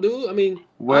 come on, dude. I mean,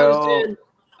 Well,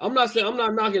 I understand. I'm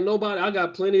not knocking nobody. I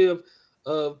got plenty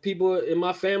of people in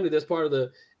my family that's part of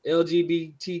the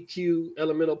LGBTQ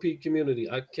elemental P community.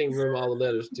 I can't remember all the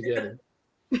letters together.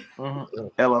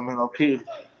 elemental P.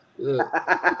 But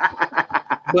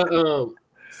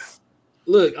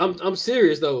look, I'm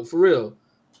serious though, for real.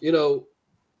 Y'all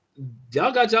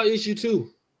got y'all issue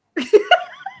too.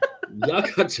 Y'all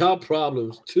got y'all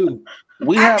problems too.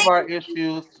 We have our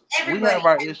issues.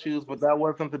 But that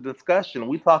wasn't the discussion.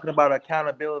 We talking about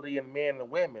accountability in men and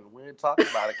women. We ain't talking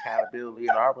about accountability in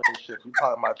our relationships. We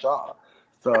talking about y'all.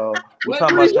 So we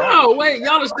talking about y'all. Wait,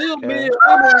 y'all are still men and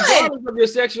women regardless of your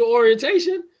sexual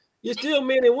orientation. You're still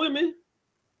men and women.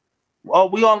 Well,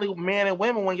 we only men and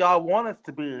women when y'all want us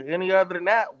to be. Any other than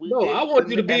that, I want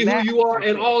you to be who you are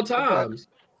at all times.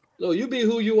 No, you be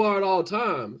who you are at all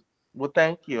times. Well,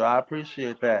 thank you. I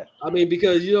appreciate that. I mean,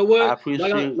 because you know what? I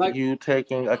appreciate you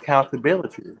taking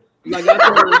accountability. Like I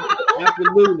told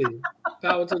absolutely.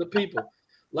 Power to the people.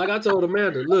 Like I told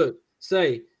Amanda, look,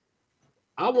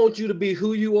 I want you to be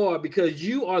who you are, because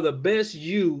you are the best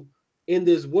you in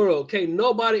this world. Can't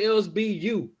nobody else be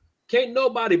you. Can't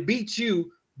nobody beat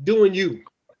you doing you.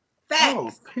 Facts.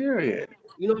 Oh, period.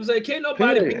 You know what I'm saying? Can't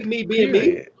nobody beat me being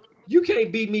me. You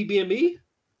can't beat me being me.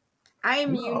 I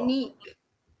am unique.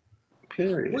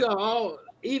 Period. We are all,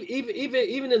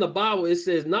 even in the Bible, it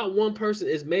says not one person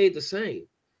is made the same.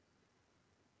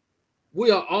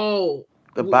 We are all,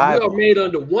 we are made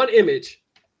under one image,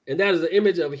 and that is the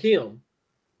image of Him,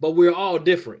 but we're all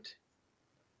different.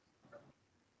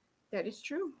 That is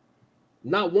true.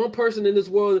 Not one person in this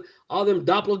world, all them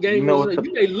doppelgangers,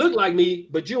 you may look like me,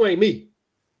 but you ain't me.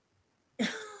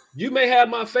 You may have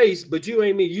my face, but you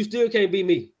ain't me. You still can't be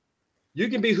me. You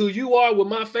can be who you are with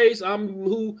my face. I'm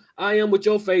who I am with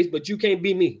your face, but you can't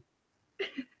be me.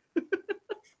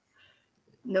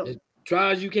 No. As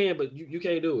try as you can, but you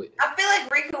can't do it. I feel like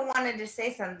Rico wanted to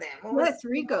say something. What's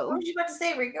Rico? What was you about to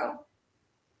say, Rico?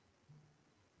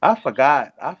 I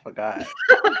forgot.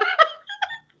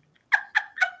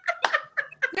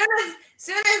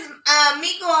 Soon as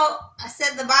Miko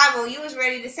said the Bible, you was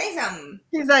ready to say something.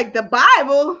 He's like, the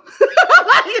Bible?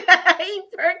 He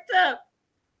perked up.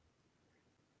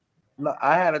 No,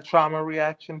 I had a trauma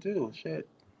reaction too. Shit.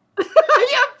 You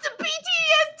have the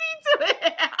PTSD to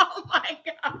it. Oh my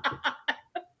god.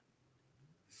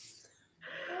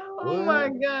 Oh my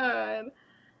god.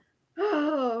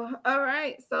 Oh, all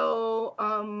right. So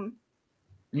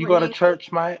you go to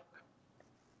church, Mike?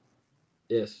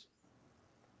 Yes.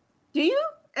 Do you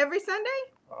every Sunday?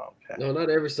 Okay. No,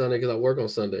 not every Sunday, because I work on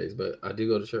Sundays, but I do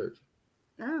go to church.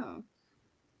 Oh.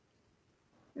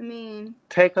 I mean,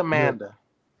 take Amanda.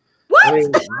 What? I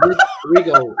mean,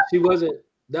 Rico, she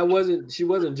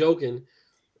wasn't joking.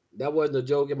 That wasn't a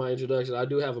joke in my introduction. I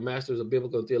do have a master's of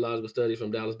biblical and theological studies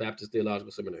from Dallas Baptist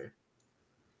Theological Seminary.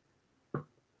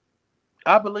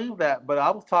 I believe that, but I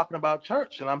was talking about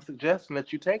church, and I'm suggesting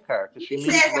that you take her because she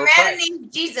needs says Amanda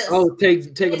needs Jesus. Oh,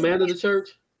 take Amanda to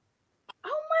church?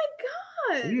 Oh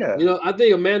my god. Yeah. You know, I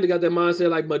think Amanda got that mindset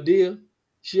like Madea.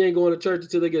 She ain't going to church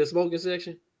until they get a smoking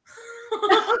section.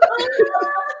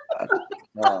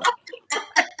 No.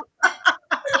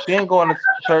 She ain't going to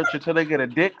church until they get a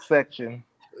dick section.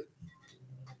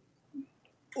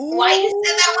 Why you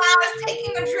said that when I was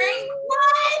taking a drink?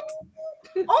 What?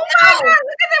 Oh my god,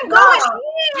 look at them going in.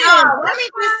 No, let me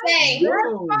just say. No.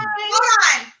 Hold on.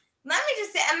 Let me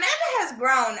just say, Amanda has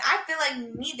grown. I feel like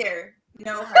neither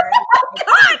know her. Oh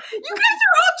god, you guys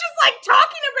are all just like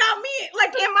talking about me.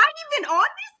 Like, am I even on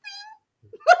this thing?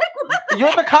 Like, what?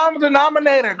 You're the common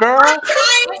denominator, girl.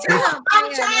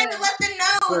 I'm trying to let them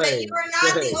know that you are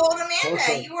not the old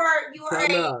Amanda. You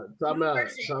are Time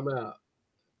out.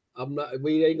 I'm not.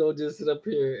 We ain't gonna just sit up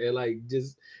here and like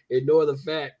just ignore the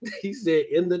fact he said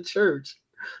in the church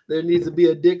there needs to be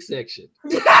a dick section.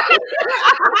 In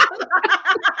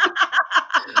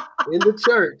the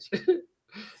church.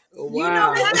 Wow. You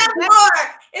know, Is that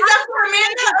for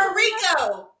Amanda or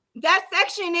Rico? That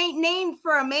section ain't named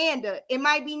for Amanda. It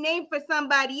might be named for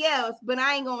somebody else, but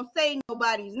I ain't gonna say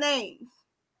nobody's names.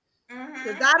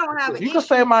 Because I don't have an You can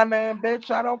say my name,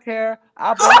 bitch. I don't care.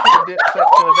 I'll go to the dick section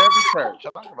of every church. I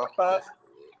don't give a fuck.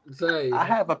 Say, I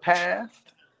have a past.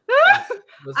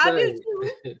 I do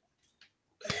too.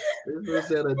 This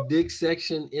was at a dick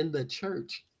section in the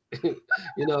church.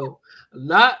 You know,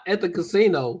 not at the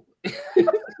casino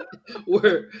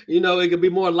where it could be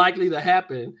more likely to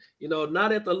happen.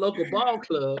 Not at the local ball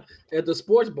club, at the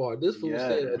sports bar. This fool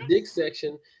said a dick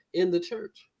section in the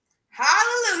church.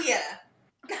 Hallelujah.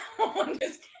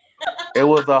 It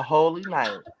was a holy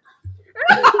night.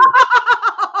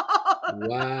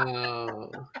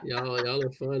 Wow, y'all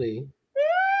are funny.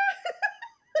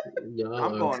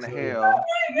 I'm going to hell.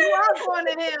 You are going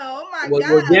to hell. Oh my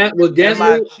God. Well, guess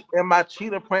in my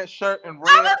cheetah print shirt and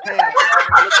red pants.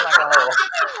 I'm looking like a hoe.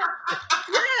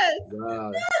 Yes.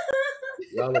 Wow,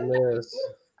 y'all a mess.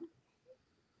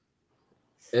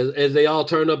 As they all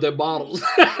turn up their bottles.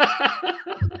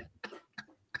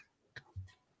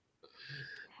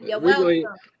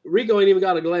 Rico ain't even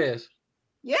got a glass.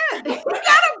 Yeah, he got a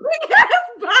big ass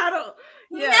bottle.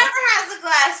 He never has a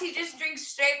glass. He just drinks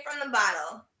straight from the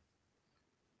bottle.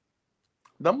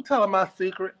 Don't tell him my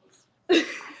secrets.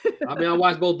 I mean, I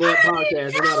watched both podcasts.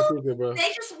 It's not a secret, bro.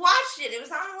 They just watched it. It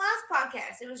was on the last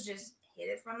podcast. It was just hit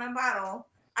it from the bottle.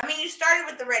 I mean, you started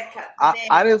with the red cup.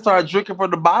 I didn't start drinking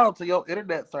from the bottle till your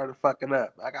internet started fucking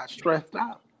up. I got stressed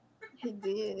out. He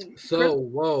did. So,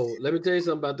 whoa, let me tell you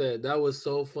something about that. That was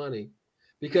so funny.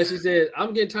 Because she said,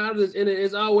 I'm getting tired of this, and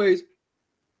it's always.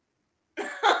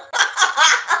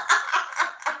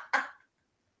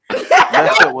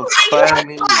 That shit was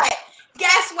funny.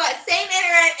 Guess what? Same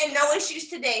internet and no issues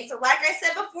today. So, like I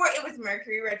said before, it was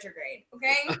Mercury retrograde.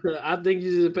 Okay. I think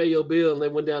you didn't pay your bill and they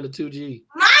went down to 2G.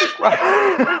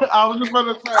 I was just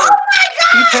gonna say. Oh my God!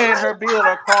 She paid her bill.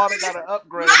 Her car got an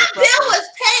upgrade. My bill was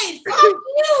paid. Fuck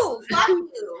you. Fuck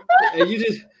you. And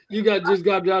you got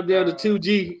dropped down to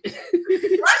 2G. Let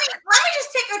me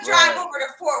just take a drive over to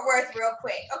Fort Worth real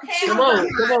quick. Okay. Come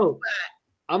on.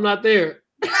 I'm not there.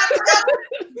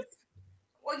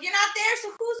 Well, you're not there. So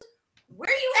where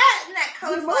are you at in that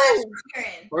colorful ass room you're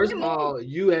in? First of all,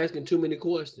 you asking too many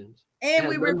questions. And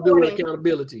we were recording.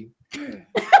 Accountability. I'm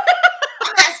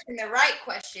asking the right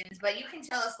questions, but you can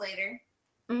tell us later.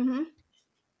 Mm-hmm.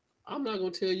 I'm not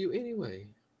gonna tell you anyway.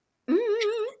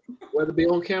 Mm-hmm. Whether it be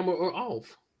on camera or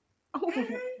off.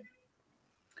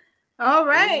 All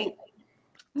right.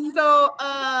 So,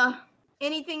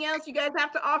 anything else you guys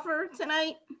have to offer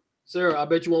tonight? Sarah, I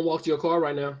bet you won't walk to your car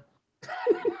right now.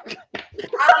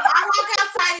 I walk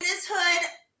outside this hood.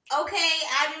 Okay,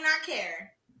 I do not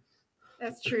care.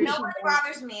 That's true. Nobody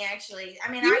bothers me, actually.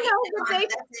 I mean, You I know, get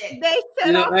that's it. they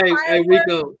set off hey,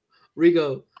 fireworks.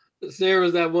 Rico.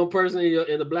 Sarah's that one person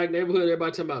in the black neighborhood.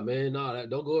 Everybody talking about, man, no,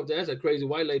 don't go up there. That's a crazy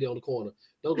white lady on the corner.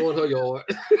 Don't go in her yard.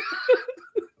 It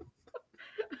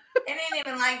ain't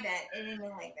even like that.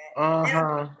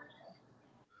 Uh-huh.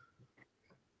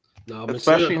 No,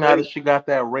 especially now that she got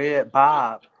that red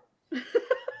bob.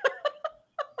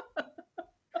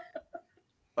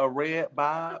 A red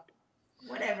bob.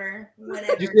 Whatever.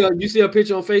 You see a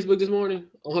picture on Facebook this morning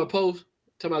on her post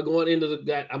talking about going into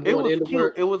I'm going into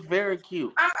work. It was very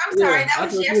cute. I'm sorry, that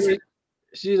was yesterday.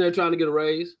 She's there trying to get a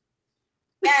raise.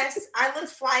 Yes, I looked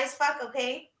fly as fuck.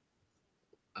 Okay.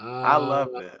 I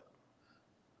loved it.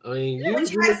 I mean, you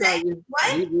was there.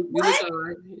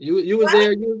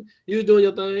 You was doing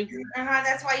your thing.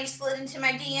 That's why you slid into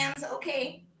my DMs.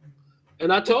 Okay.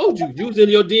 And I told you was in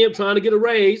your DM trying to get a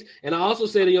raise, and I also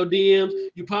said in your DMs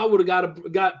you probably would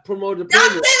have got promoted.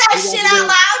 Don't say that shit out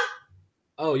loud.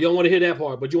 Oh, you don't want to hear that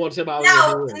part, but you want to say about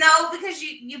no, because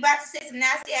you about to say some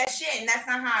nasty ass shit, and that's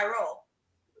not how I roll.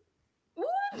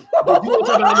 But you want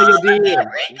to talk about in your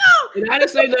DMs, and I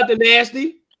didn't say nothing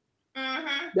nasty.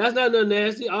 Mm-hmm. That's not nothing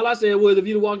nasty. All I said was if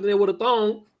you walked in there with a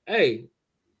thong, hey.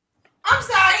 I'm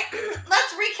sorry.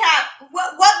 Let's recap.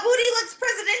 What booty looks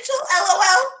presidential?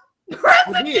 LOL.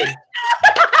 I did.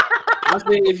 I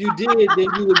said if you did, then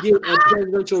you would get a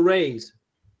presidential raise.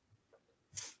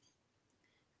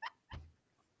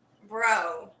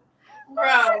 Bro. Oh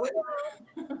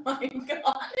my God,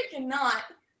 I cannot.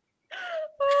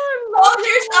 Hold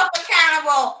yourself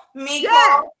accountable, Miko.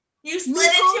 Yeah. You slid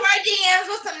into my DMs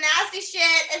with some nasty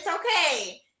shit. It's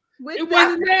okay. It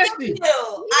wasn't nasty.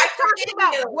 I talking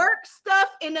about work stuff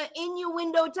in an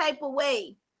innuendo type of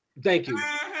way. Thank you.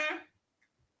 Mm-hmm.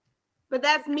 But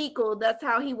that's Miko. That's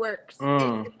how he works. That's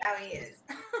how he is.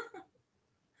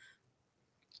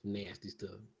 Nasty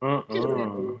stuff.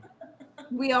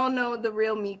 We all know the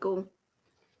real Miko.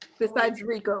 Besides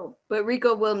Rico. But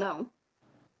Rico will know.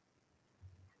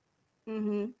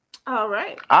 Mm-hmm. All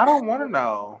right. I don't want to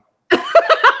know.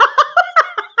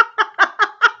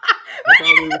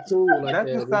 That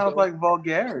just sounds like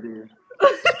vulgarity.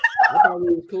 I thought it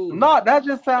was cool. No, that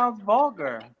just sounds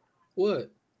vulgar. What?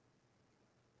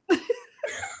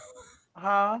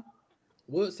 Huh?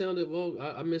 What sounded vulgar?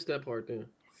 I missed that part then.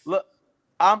 Look,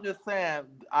 I'm just saying,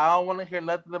 I don't want to hear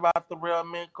nothing about the real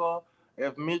Miko.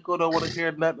 If Miko don't want to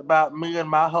hear nothing about me and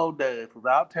my whole days, because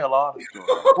I'll tell all the stories.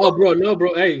 Oh, bro, no,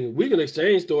 bro. Hey, we can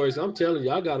exchange stories. I'm telling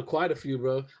you, I got quite a few,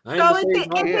 bro. I ain't So gonna is say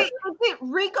it, all- is it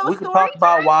Rico We can story talk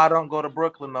about time? why I don't go to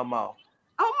Brooklyn no more.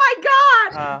 Oh my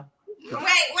God. Huh?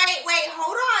 Wait,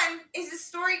 hold on. Is this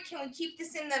story, can we keep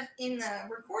this in the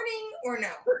recording or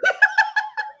no?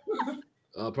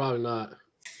 Probably not.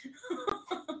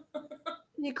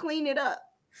 You clean it up.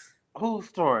 Whose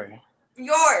story?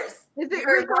 Yours. Is it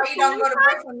Why Rico you don't go to story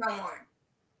time? Brooklyn no more?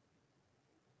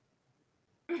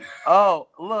 Oh,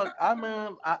 look, I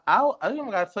mean, I even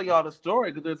got to tell y'all the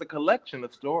story because there's a collection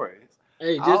of stories.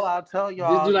 Hey, All I'll tell just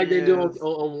y'all do like they do is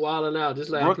on Wild 'N Out. Just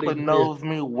like Brooklyn knows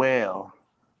me well.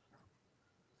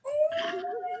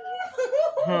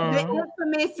 The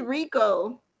Hmm. infamous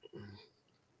Rico.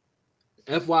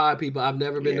 FYI, people, I've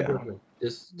never been to Yeah. Brooklyn.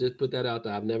 Just put that out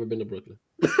there. I've never been to Brooklyn.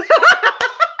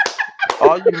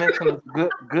 All you missing is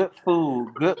good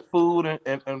food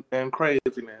and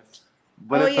craziness.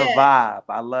 But Oh, it's a yeah. vibe.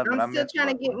 I love it. I I'm still miss trying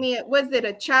to get Brooklyn. me was it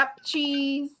a chopped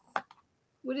cheese?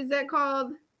 What is that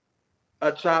called?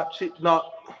 A chopped cheese.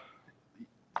 No,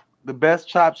 the best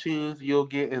chopped cheese you'll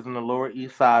get is in the Lower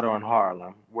East Side or in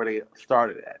Harlem, where they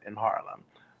started at in Harlem.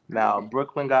 Now Okay.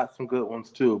 Brooklyn got some good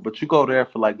ones too, but you go there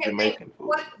for like Okay, Jamaican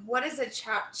food. what is a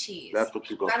chopped cheese? That's what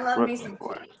you go I to love me Brooklyn some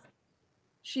for. cheese.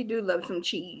 She do love some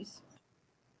cheese.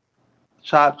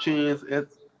 Chopped cheese,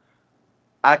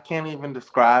 I can't even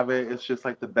describe it. It's just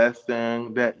like the best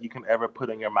thing that you can ever put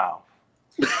in your mouth.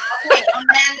 Okay,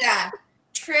 Amanda,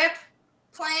 trip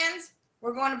plans.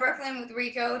 We're going to Brooklyn with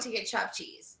Rico to get chopped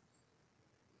cheese.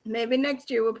 Maybe next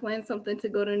year we'll plan something to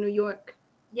go to New York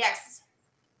Yes.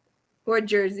 or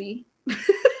Jersey.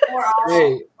 Or all.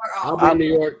 Hey, Or I'll all. be in New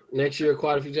York next year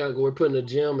quite a few times. We're putting a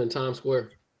gym in Times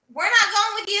Square. We're not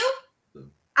going with you.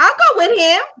 I'll go with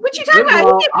him. What you talking First of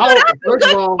about? all, He can put up some first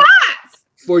of good all, spots.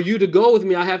 for you to go with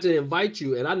me, I have to invite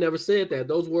you. And I never said that.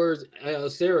 Those words,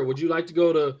 Sarah, would you like to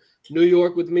go to New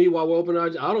York with me while we're opening our?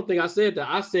 I don't think I said that.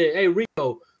 I said, hey,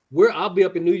 Rico, I'll be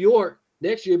up in New York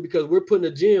next year because we're putting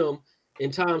a gym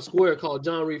in Times Square called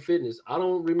John Reed Fitness. I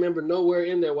don't remember nowhere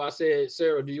in there where I said,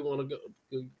 Sarah, do you want to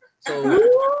go? So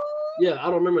yeah, I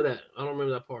don't remember that. I don't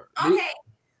remember that part. Okay.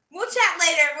 We'll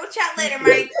chat later,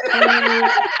 Mike.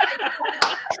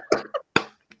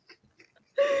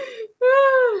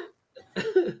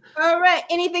 All right.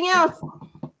 Anything else?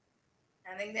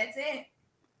 I think that's it.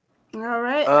 All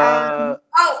right. Oh,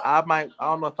 I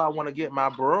don't know if I want to get my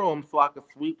broom so I can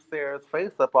sweep Sarah's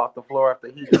face up off the floor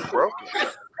after he just broke it.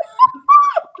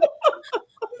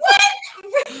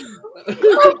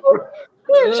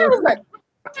 She was like,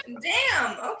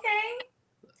 damn.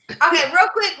 Okay, real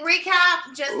quick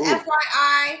recap. Just Ooh.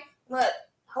 FYI, look,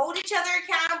 hold each other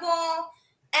accountable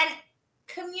and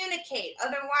communicate.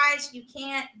 Otherwise, you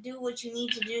can't do what you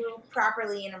need to do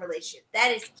properly in a relationship.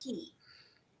 That is key.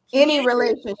 any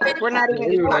relationship. We're not even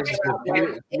Any talking relationship, about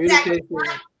that. Exactly.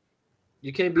 communication.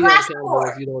 You can't be held Class accountable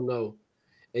four. if you don't know,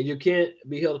 and you can't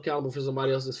be held accountable for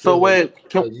somebody else's So feelings wait,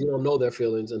 because you don't know their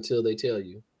feelings until they tell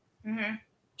you. Mm-hmm.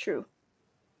 True.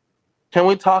 can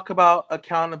we talk about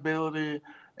accountability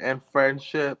and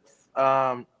friendships?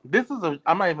 I'm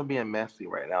not even being messy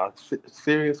right now. It's a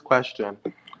serious question.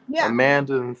 Yeah,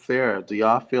 Amanda and Sarah, do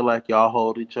y'all feel like y'all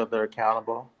hold each other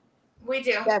accountable? We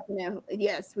do. definitely.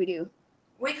 Yes, we do.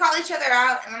 We call each other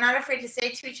out, and we're not afraid to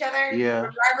say to each other, Yeah.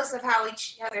 regardless of how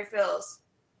each other feels.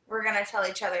 We're gonna tell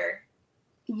each other.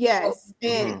 Yes.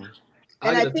 And Mhm. And I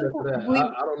I gotta think say for that. we-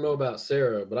 I don't know about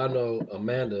Sarah, but I know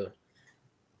Amanda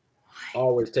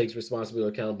always takes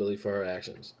responsibility, accountability for her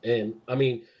actions. And I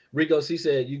mean, Rico, she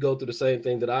said you go through the same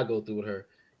thing that I go through with her.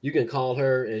 You can call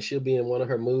her and she'll be in one of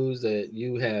her moods that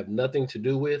you have nothing to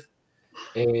do with,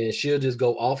 and she'll just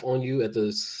go off on you at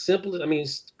the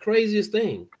simplest, craziest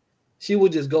thing. She will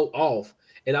just go off,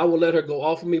 and I will let her go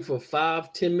off of me for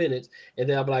 5-10 minutes, and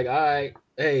then I'll be like, all right,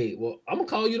 hey, well, I'm gonna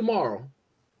call you tomorrow,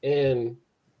 and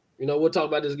we'll talk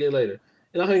about this again later.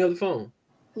 And I'll hang up the phone.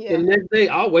 yeah. The next day,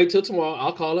 I'll wait till tomorrow.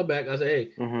 I'll call her back. I say,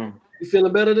 hey, Mhm. you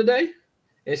feeling better today?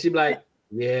 And she'd be like,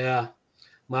 yeah,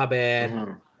 my bad.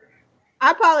 Mhm.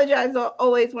 I apologize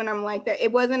always when I'm like that.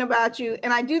 It wasn't about you.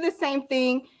 And I do the same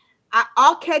thing.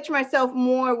 I'll catch myself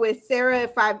more with Sarah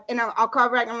if I'll call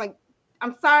her back. I'm like,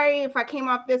 I'm sorry if I came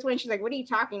off this way. And she's like, what are you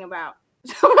talking about?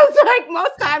 So it's like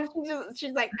most times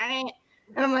she's like, I ain't.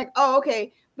 And I'm like, oh,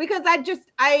 okay. Because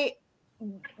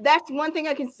that's one thing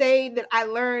I can say that I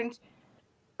learned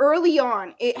early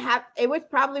on. It was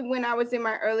probably when I was in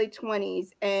my early 20s,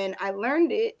 and I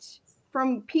learned it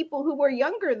from people who were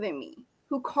younger than me,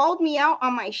 who called me out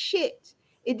on my shit.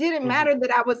 It didn't matter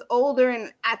that I was older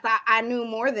and I thought I knew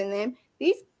more than them.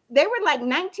 They were like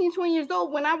 19, 20 years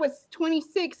old when I was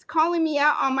 26, calling me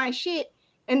out on my shit.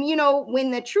 And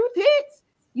when the truth hits,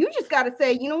 you just got to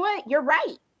say, you know what, you're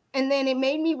right. And then it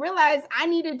made me realize I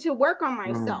needed to work on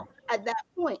myself at that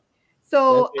point.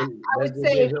 So I would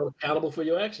say held accountable for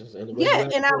your actions. And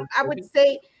I would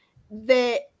say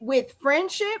that with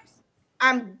friendships,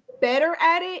 I'm better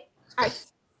at it.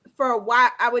 For a while,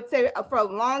 I would say for a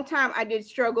long time, I did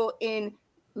struggle in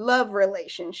love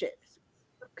relationships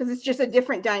because it's just a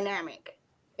different dynamic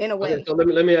in a way. Okay, so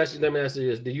let me ask you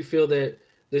this: do you feel that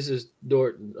this is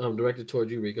directed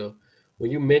towards you, Rico?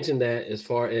 When you mentioned that, as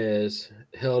far as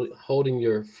holding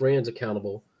your friends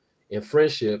accountable in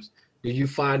friendships, do you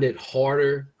find it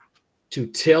harder to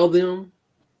tell them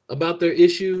about their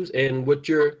issues and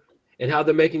how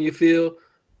they're making you feel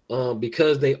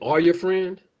because they are your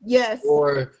friend? Yes.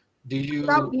 Or do you?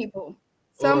 Some people.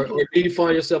 Or do you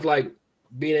find yourself like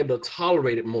being able to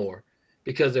tolerate it more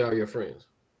because they are your friends?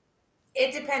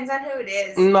 It depends on who it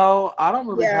is. No, I don't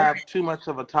really have too much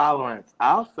of a tolerance.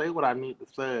 I'll say what I need to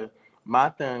say. My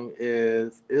thing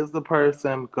is the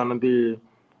person gonna be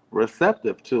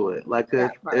receptive to it? Like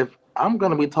if I'm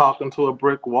gonna be talking to a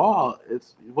brick wall,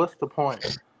 what's the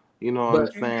point? You know what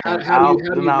I'm saying? How do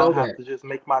you know have that? to just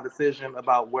make my decision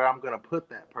about where I'm gonna put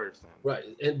that person. Right.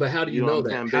 But how do you know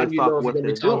that? How do you know if you're gonna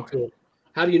be talking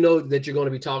how do you know that you're going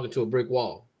to be talking to a brick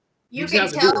wall? You can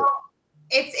tell.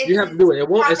 You have to do it.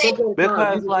 At some point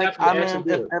because, like, I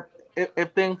mean,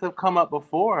 if things have come up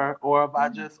before, or if I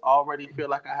just already feel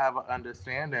like I have an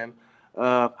understanding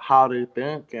of how they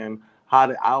think and how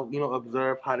to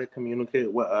observe how they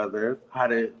communicate with others, how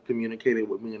they communicated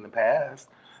with me in the past,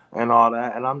 and all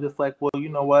that, and I'm just like, well, you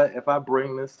know what? If I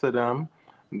bring this to them,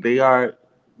 they're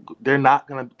not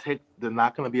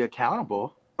gonna be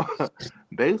accountable,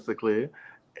 basically.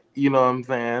 You know what I'm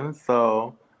saying?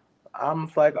 So I'm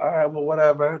just like, all right, well,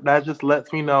 whatever. That just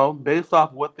lets me know, based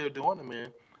off what they're doing to me,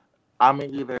 I'm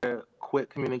going to either quit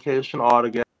communication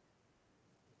altogether.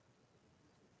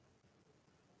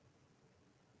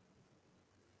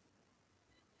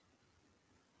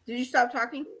 Did you stop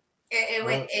talking?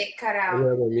 It cut out.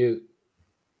 We're on mute.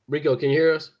 Rico, can you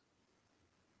hear us?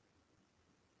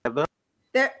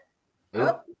 There.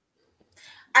 Oh.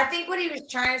 I think what he was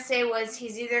trying to say was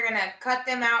he's either going to cut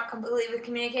them out completely with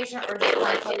communication or just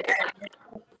like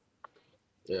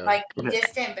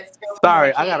distant, but still.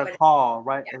 Sorry, I got a call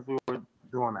right as we were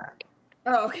doing that.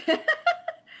 Oh, okay.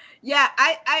 Yeah,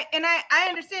 I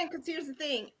understand, because here's the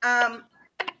thing.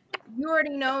 You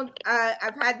already know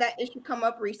I've had that issue come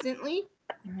up recently,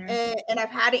 and I've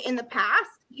had it in the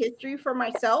past history for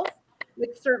myself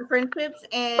with certain friendships.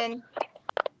 And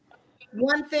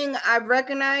one thing I've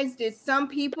recognized is some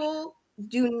people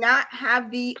do not have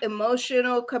the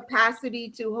emotional capacity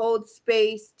to hold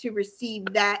space to receive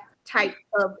that type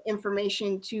of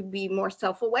information, to be more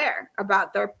self-aware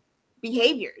about their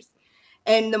behaviors.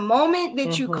 And the moment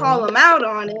that you call them out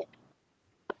on it,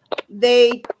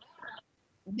 they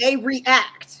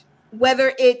react,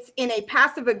 whether it's in a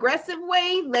passive aggressive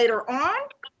way later on,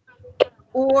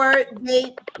 or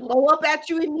they blow up at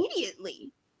you immediately.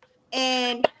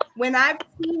 And when I've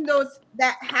seen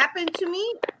that happen to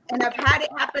me, and I've had it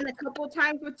happen a couple of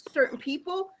times with certain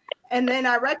people, and then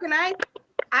I recognize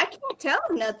I can't tell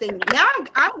them nothing. Now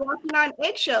I'm walking on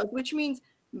eggshells, which means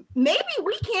maybe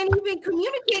we can't even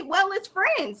communicate well as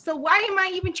friends. So why am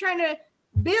I even trying to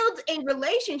build a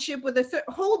relationship with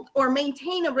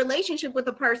maintain a relationship with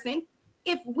a person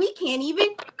if we can't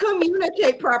even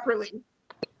communicate properly?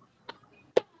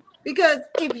 Because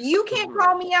if you can't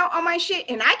call me out on my shit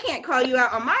and I can't call you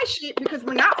out on my shit, because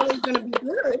we're not always going to be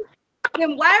good,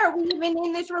 then why are we even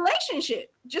in this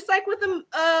relationship? Just like with a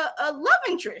love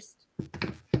interest.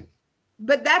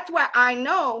 But that's why I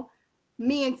know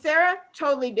me and Sarah,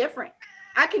 totally different.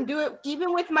 I can do it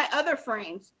even with my other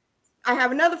friends. I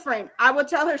have another friend. I will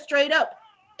tell her straight up,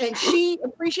 and she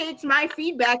appreciates my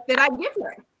feedback that I give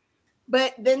her.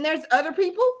 But then there's other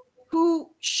people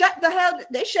who shut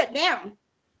down.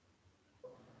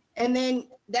 And then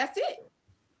that's it.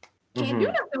 Can't do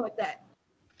nothing with that.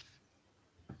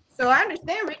 So I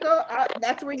understand, Rico.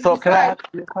 That's where you So decide. Can I ask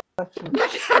you a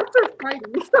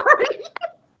question? Sorry.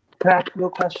 Can I ask you a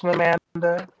question,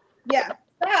 Amanda? Yeah.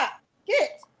 Stop.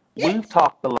 We've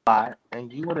talked a lot,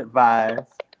 and you would advise,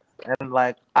 and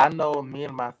like, I know me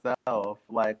and myself,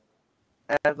 like,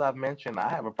 as I've mentioned, I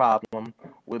have a problem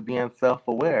with being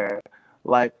self-aware.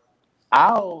 Like,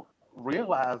 I'll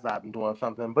realize I'm doing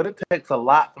something, but it takes a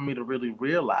lot for me to really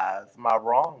realize my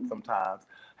wrong sometimes.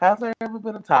 Has there ever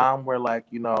been a time where, like,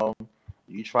 you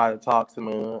try to talk to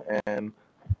me and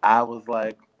I was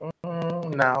like,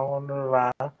 now on the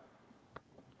line.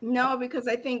 No, because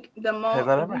I think the Has most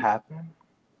that ever happened?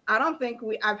 I don't think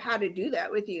I've had to do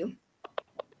that with you.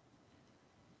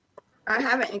 I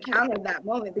haven't encountered that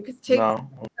moment because No.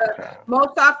 Okay.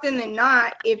 most often than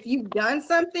not, if you've done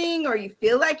something or you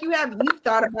feel like you have, you've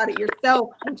thought about it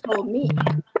yourself and told me.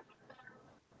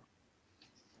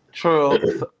 True.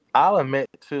 So, I'll admit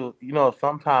too. You know,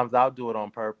 sometimes I'll do it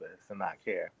on purpose and not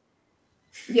care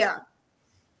Yeah.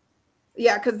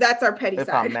 Yeah, because that's our petty if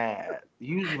side. I'm mad.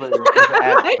 Usually it's an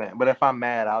accident, but if I'm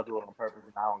mad, I'll do it on purpose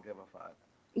and I don't give a fuck.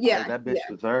 Yeah. Like, that bitch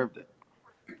deserved it.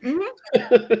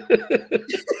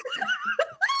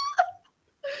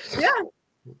 Yeah.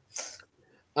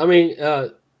 I mean,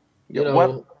 you Yeah, know,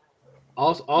 what?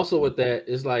 also with that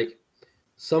is like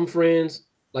some friends.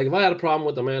 Like if I had a problem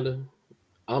with Amanda,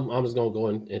 I'm just gonna go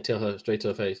and tell her straight to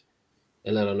her face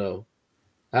and let her know.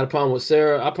 I had a problem with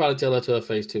Sarah, I'll probably tell her to her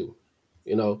face too.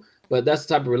 You know, but that's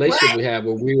the type of relationship we have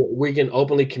where we can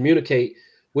openly communicate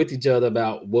with each other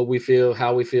about what we feel,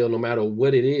 how we feel, no matter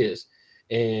what it is.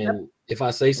 And if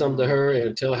I say something to her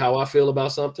and tell her how I feel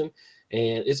about something,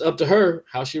 and it's up to her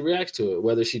how she reacts to it,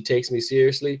 whether she takes me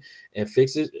seriously and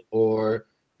fixes it, or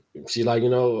she's like,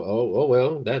 oh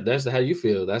well, that's how you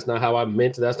feel. That's not how I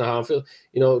meant it. That's not how I feel.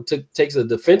 You know, takes a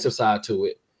defensive side to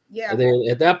it. Yeah. And then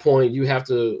at that point, you have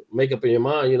to make up in your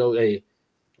mind, hey,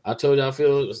 I told you I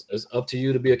feel it's up to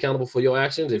you to be accountable for your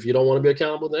actions. If you don't want to be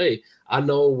accountable, then hey, I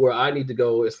know where I need to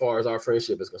go as far as our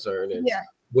friendship is concerned and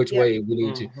which way we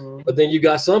need to. But then you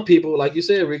got some people, like you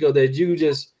said, Rico, that you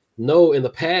just know in the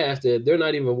past that they're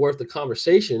not even worth the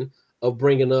conversation of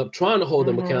bringing up, trying to hold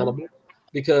them accountable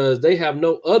because they have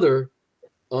no other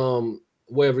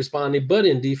way of responding but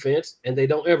in defense, and they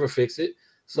don't ever fix it.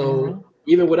 So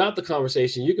even without the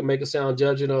conversation, you can make a sound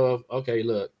judgment of, okay,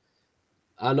 look,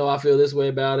 I know I feel this way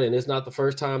about it, and it's not the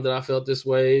first time that I felt this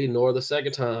way, nor the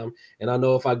second time. And I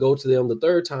know if I go to them the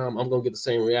third time, I'm going to get the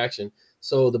same reaction.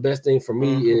 So the best thing for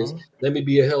me is let me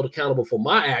be held accountable for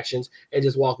my actions and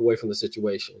just walk away from the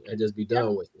situation and just be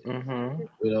done with it.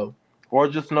 You know, or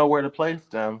just know where to place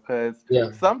them, because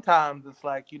sometimes it's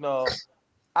like,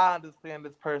 I understand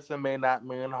this person may not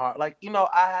mean harm. Like,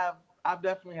 I've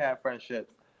definitely had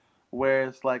friendships where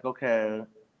it's like, okay,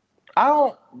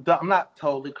 I'm not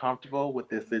totally comfortable with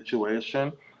this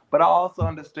situation, but I also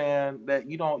understand that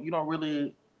you don't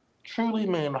really truly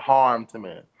mean harm to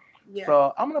me. Yeah.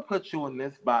 So I'm gonna put you in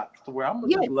this box to where I'm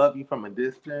gonna just love you from a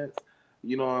distance.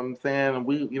 You know what I'm saying? And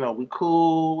we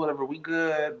cool, whatever, we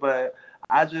good, but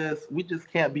we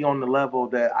just can't be on the level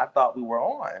that I thought we were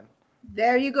on.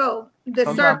 There you go. The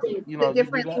Sometimes, circles, the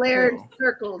different layered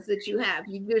circles that you have.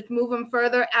 You just move them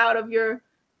further out of your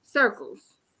circles.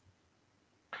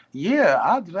 Yeah,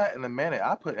 I'll do that in a minute.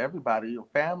 I put everybody,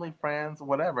 family, friends,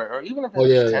 whatever, or even if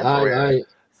it's temporary.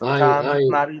 Sometimes it's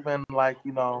not even like,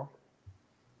 I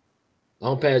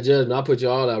don't pass judgment. I'll put you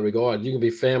all out regard. You can be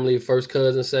family, first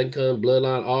cousin, second cousin,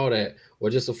 bloodline, all that, or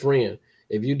just a friend.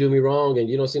 If you do me wrong and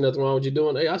you don't see nothing wrong with you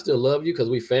doing, hey, I still love you because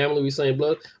we family, we same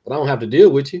blood, but I don't have to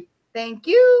deal with you. Thank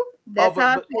you. That's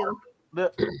how I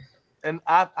feel. And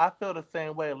I feel the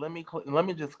same way. Let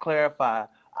me just clarify.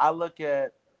 I look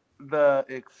at the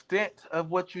extent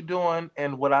of what you're doing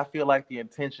and what I feel like the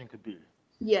intention could be.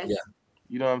 Yes. Yeah.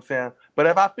 You know what I'm saying? But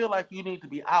if I feel like you need to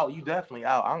be out, you definitely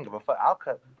out. I don't give a fuck. I'll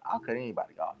cut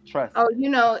anybody off. Trust me.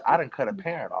 Oh, I didn't cut a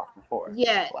parent off before.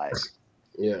 Yeah. Like,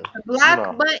 the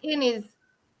block button is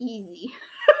easy.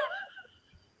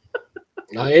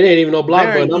 No, it ain't even no block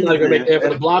button. I'm not gonna make the effort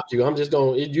to block you. I'm just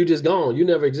you just gone. You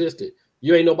never existed.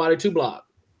 You ain't nobody to block.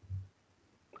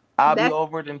 I'll be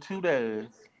over it in 2 days.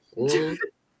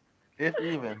 If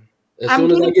even. As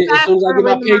soon as I get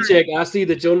my paycheck, I see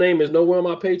that your name is nowhere on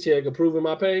my paycheck approving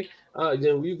my pay.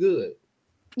 Then you good.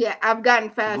 Yeah, I've gotten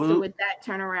faster with that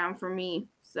turnaround for me.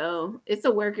 So it's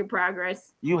a work in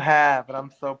progress. You have, and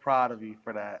I'm so proud of you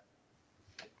for that.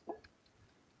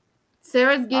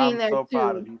 Sarah's getting there too. I'm so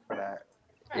proud of you for that.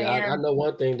 Yeah, I know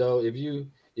one thing though. If you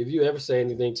ever say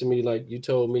anything to me like you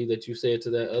told me that you said to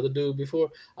that other dude before,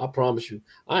 I promise you,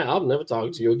 I'll never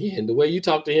talk to you again. The way you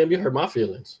talk to him, you hurt my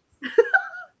feelings.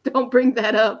 Don't bring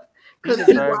that up, because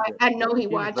I know he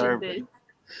watches this.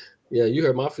 Yeah, you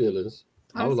hurt my feelings.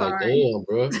 I was like, damn,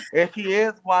 bro. If he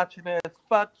is watching this,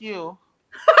 fuck you.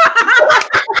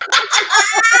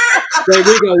 There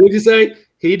we go. What'd you say?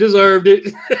 He deserved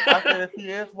it. I said if he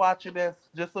is watching this,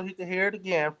 just so he can hear it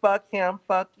again, fuck him,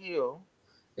 fuck you.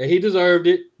 And he deserved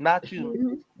it. Not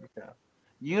you. Yeah.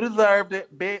 You deserved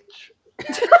it, bitch.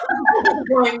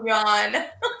 Going on.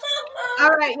 All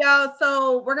right, y'all.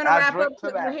 So we're gonna wrap up.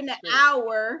 We're hitting an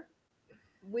hour.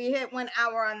 We hit 1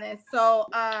 hour on this. So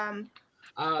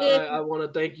I want to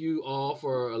thank you all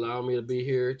for allowing me to be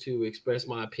here to express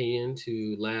my opinion,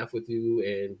 to laugh with you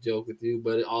and joke with you,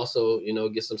 but also,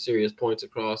 get some serious points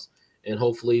across. And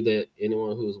hopefully that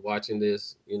anyone who's watching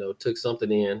this, took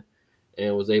something in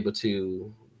and was able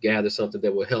to gather something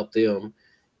that will help them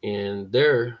in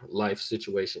their life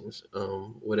situations,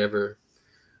 whatever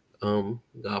God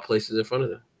places in front of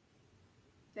them.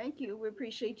 Thank you. We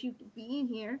appreciate you being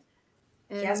here.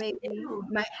 And Yes, we maybe do.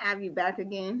 might have you back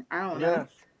again. I don't know. Yes.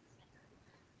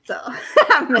 So,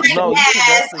 No, you should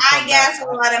Yes, definitely I come guess back.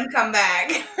 we'll let him come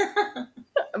back.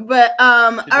 but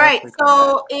all right. definitely come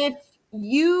So if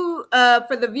you,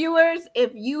 for the viewers,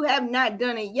 if you have not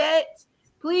done it yet,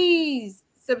 please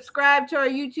subscribe to our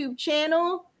YouTube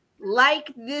channel,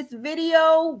 like this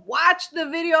video, watch the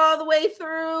video all the way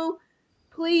through.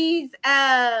 Please,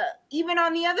 even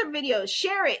on the other videos,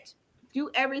 share it, do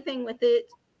everything with it,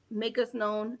 make us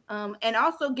known, and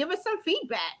also give us some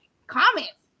feedback,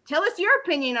 comments, tell us your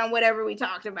opinion on whatever we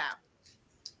talked about.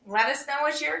 Let us know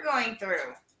what you're going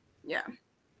through. Yeah.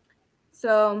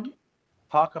 So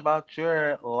Talk about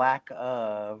your lack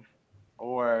of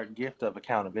or gift of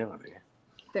accountability.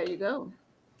 there you go.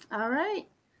 All right.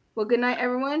 Well, good night,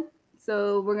 everyone.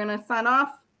 So we're gonna sign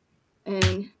off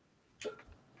and